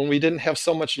when we didn't have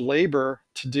so much labor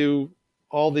to do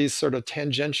all these sort of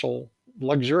tangential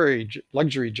luxury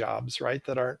jobs, right?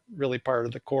 That aren't really part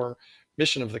of the core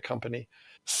mission of the company.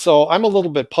 So I'm a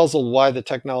little bit puzzled why the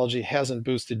technology hasn't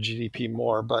boosted GDP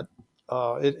more, but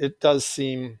it does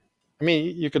seem. I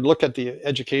mean, you could look at the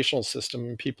educational system,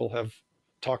 and people have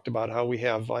talked about how we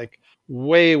have like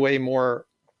way more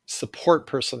support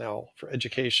personnel for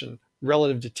education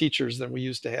relative to teachers than we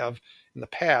used to have in the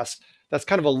past. That's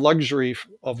kind of a luxury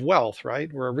of wealth,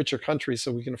 right? We're a richer country,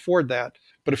 so we can afford that.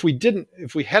 But if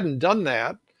we hadn't done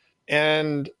that,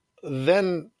 and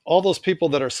then all those people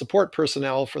that are support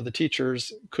personnel for the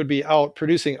teachers could be out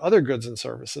producing other goods and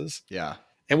services. Yeah.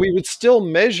 And we would still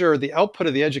measure the output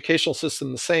of the educational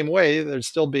system the same way. There'd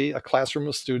still be a classroom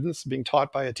of students being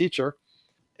taught by a teacher.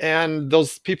 And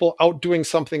those people out doing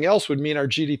something else would mean our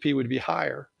GDP would be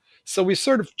higher. So we've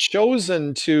sort of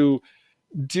chosen to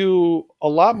do a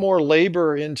lot more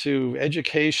labor into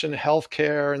education,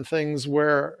 healthcare, and things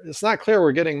where it's not clear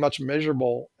we're getting much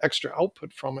measurable extra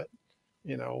output from it,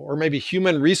 or maybe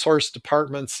human resource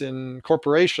departments in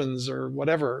corporations or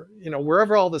whatever,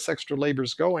 wherever all this extra labor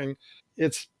is going,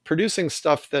 it's producing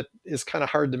stuff that is kind of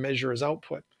hard to measure as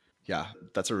output. Yeah,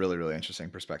 that's a really, really interesting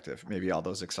perspective. Maybe all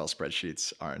those Excel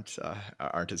spreadsheets aren't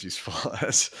as useful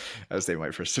as they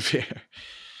might first appear.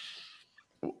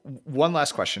 One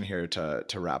last question here to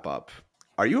wrap up.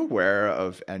 Are you aware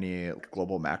of any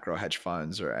global macro hedge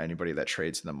funds or anybody that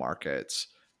trades in the markets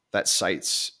that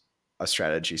cites a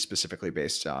strategy specifically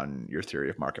based on your theory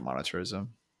of market monetarism?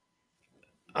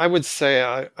 I would say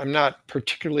I'm not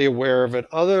particularly aware of it,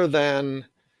 other than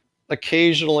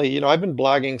occasionally, I've been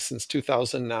blogging since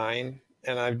 2009,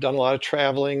 and I've done a lot of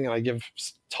traveling, and I give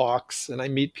talks, and I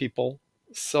meet people.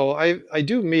 So I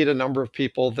do meet a number of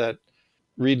people that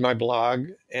read my blog.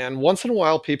 And once in a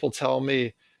while, people tell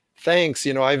me, thanks,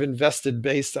 I've invested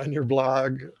based on your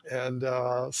blog. And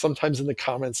sometimes in the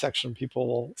comment section, people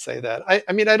will say that.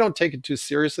 I mean, I don't take it too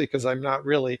seriously because I'm not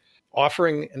really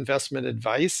offering investment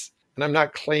advice, and I'm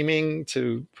not claiming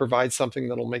to provide something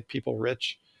that'll make people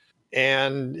rich.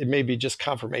 And it may be just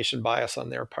confirmation bias on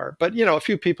their part. But, a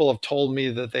few people have told me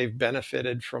that they've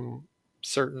benefited from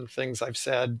certain things I've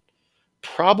said.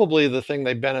 Probably the thing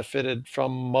they benefited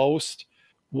from most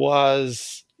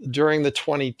was during the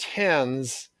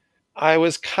 2010s. I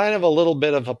was kind of a little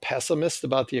bit of a pessimist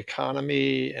about the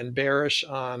economy and bearish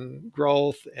on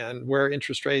growth and where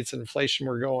interest rates and inflation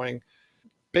were going,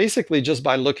 basically just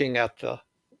by looking at the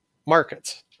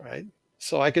markets, right?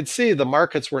 So I could see the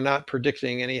markets were not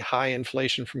predicting any high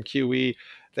inflation from QE.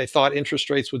 They thought interest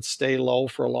rates would stay low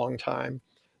for a long time.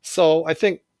 So I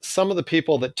think some of the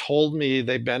people that told me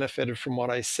they benefited from what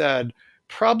I said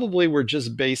probably were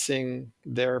just basing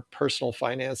their personal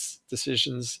finance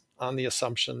decisions on the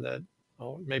assumption that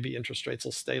maybe interest rates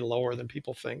will stay lower than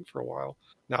people think for a while.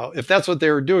 Now, if that's what they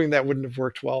were doing, that wouldn't have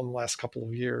worked well in the last couple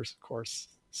of years, of course.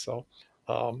 So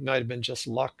might have been just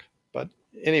luck. But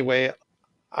anyway,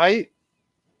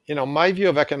 my view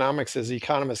of economics is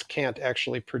economists can't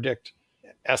actually predict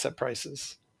asset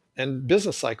prices and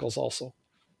business cycles also.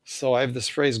 So I have this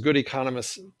phrase, good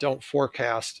economists don't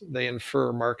forecast, they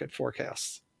infer market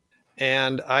forecasts.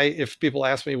 And if people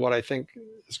ask me what I think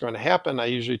is going to happen, I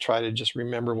usually try to just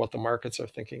remember what the markets are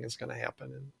thinking is going to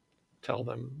happen and tell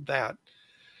them that.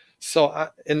 So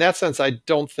in that sense, I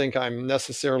don't think I'm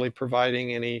necessarily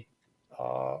providing any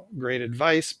great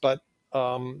advice, but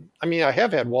I mean, I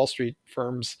have had Wall Street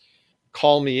firms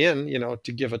call me in,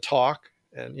 to give a talk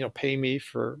and, pay me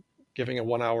for giving a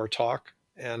 1 hour talk.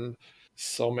 And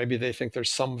so maybe they think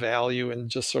there's some value in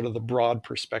just sort of the broad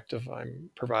perspective I'm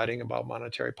providing about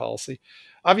monetary policy.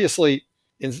 Obviously,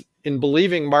 in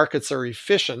believing markets are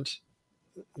efficient,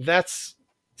 that's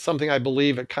something I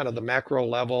believe at kind of the macro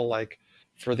level. Like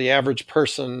for the average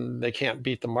person, they can't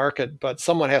beat the market, but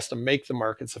someone has to make the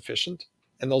markets efficient.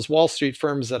 And those Wall Street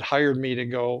firms that hired me to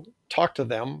go talk to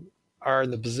them are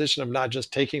in the position of not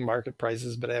just taking market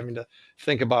prices, but having to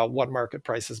think about what market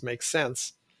prices make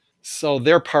sense. So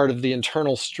they're part of the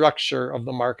internal structure of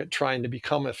the market trying to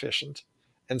become efficient.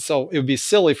 And so it would be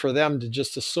silly for them to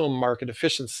just assume market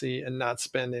efficiency and not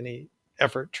spend any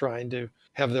effort trying to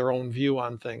have their own view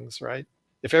on things, right?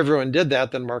 If everyone did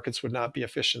that, then markets would not be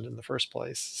efficient in the first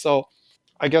place. So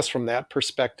I guess from that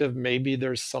perspective, maybe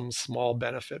there's some small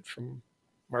benefit from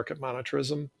market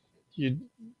monetarism. You'd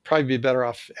probably be better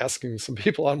off asking some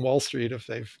people on Wall Street if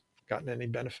they've gotten any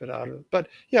benefit out of it. But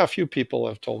yeah, a few people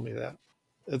have told me that.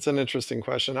 It's an interesting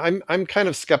question. I'm kind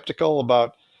of skeptical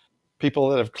about people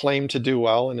that have claimed to do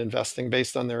well in investing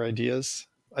based on their ideas.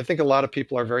 I think a lot of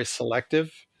people are very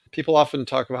selective. People often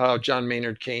talk about how John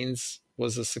Maynard Keynes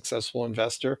was a successful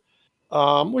investor,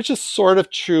 which is sort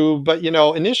of true. But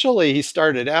initially he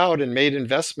started out and made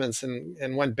investments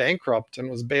and went bankrupt and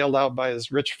was bailed out by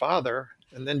his rich father,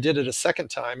 and then did it a second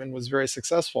time and was very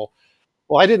successful.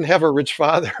 Well, I didn't have a rich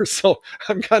father, so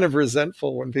I'm kind of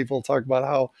resentful when people talk about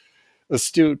how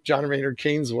astute John Maynard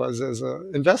Keynes was as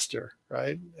an investor,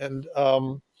 right? And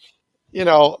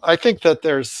I think that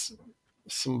there's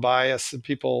some bias in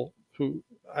people who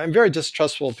I'm very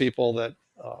distrustful of people that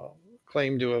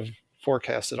claim to have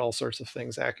forecasted all sorts of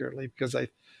things accurately, because I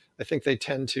think they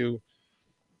tend to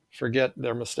forget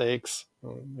their mistakes.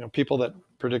 People that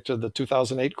predicted the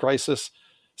 2008 crisis,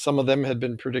 some of them had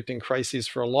been predicting crises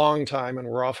for a long time and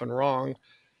were often wrong.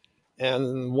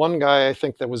 And one guy, I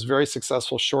think, that was very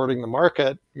successful shorting the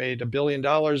market made $1 billion,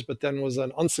 but then was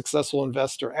an unsuccessful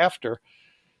investor after.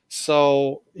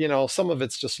 So, some of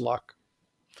it's just luck.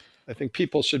 I think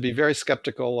people should be very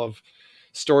skeptical of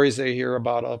stories they hear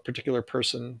about a particular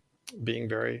person being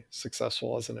very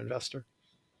successful as an investor.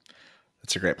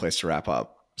 That's a great place to wrap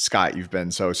up. Scott, you've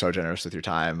been so generous with your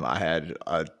time. I had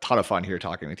a ton of fun here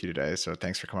talking with you today. So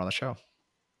thanks for coming on the show.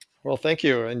 Well, thank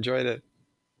you. I enjoyed it.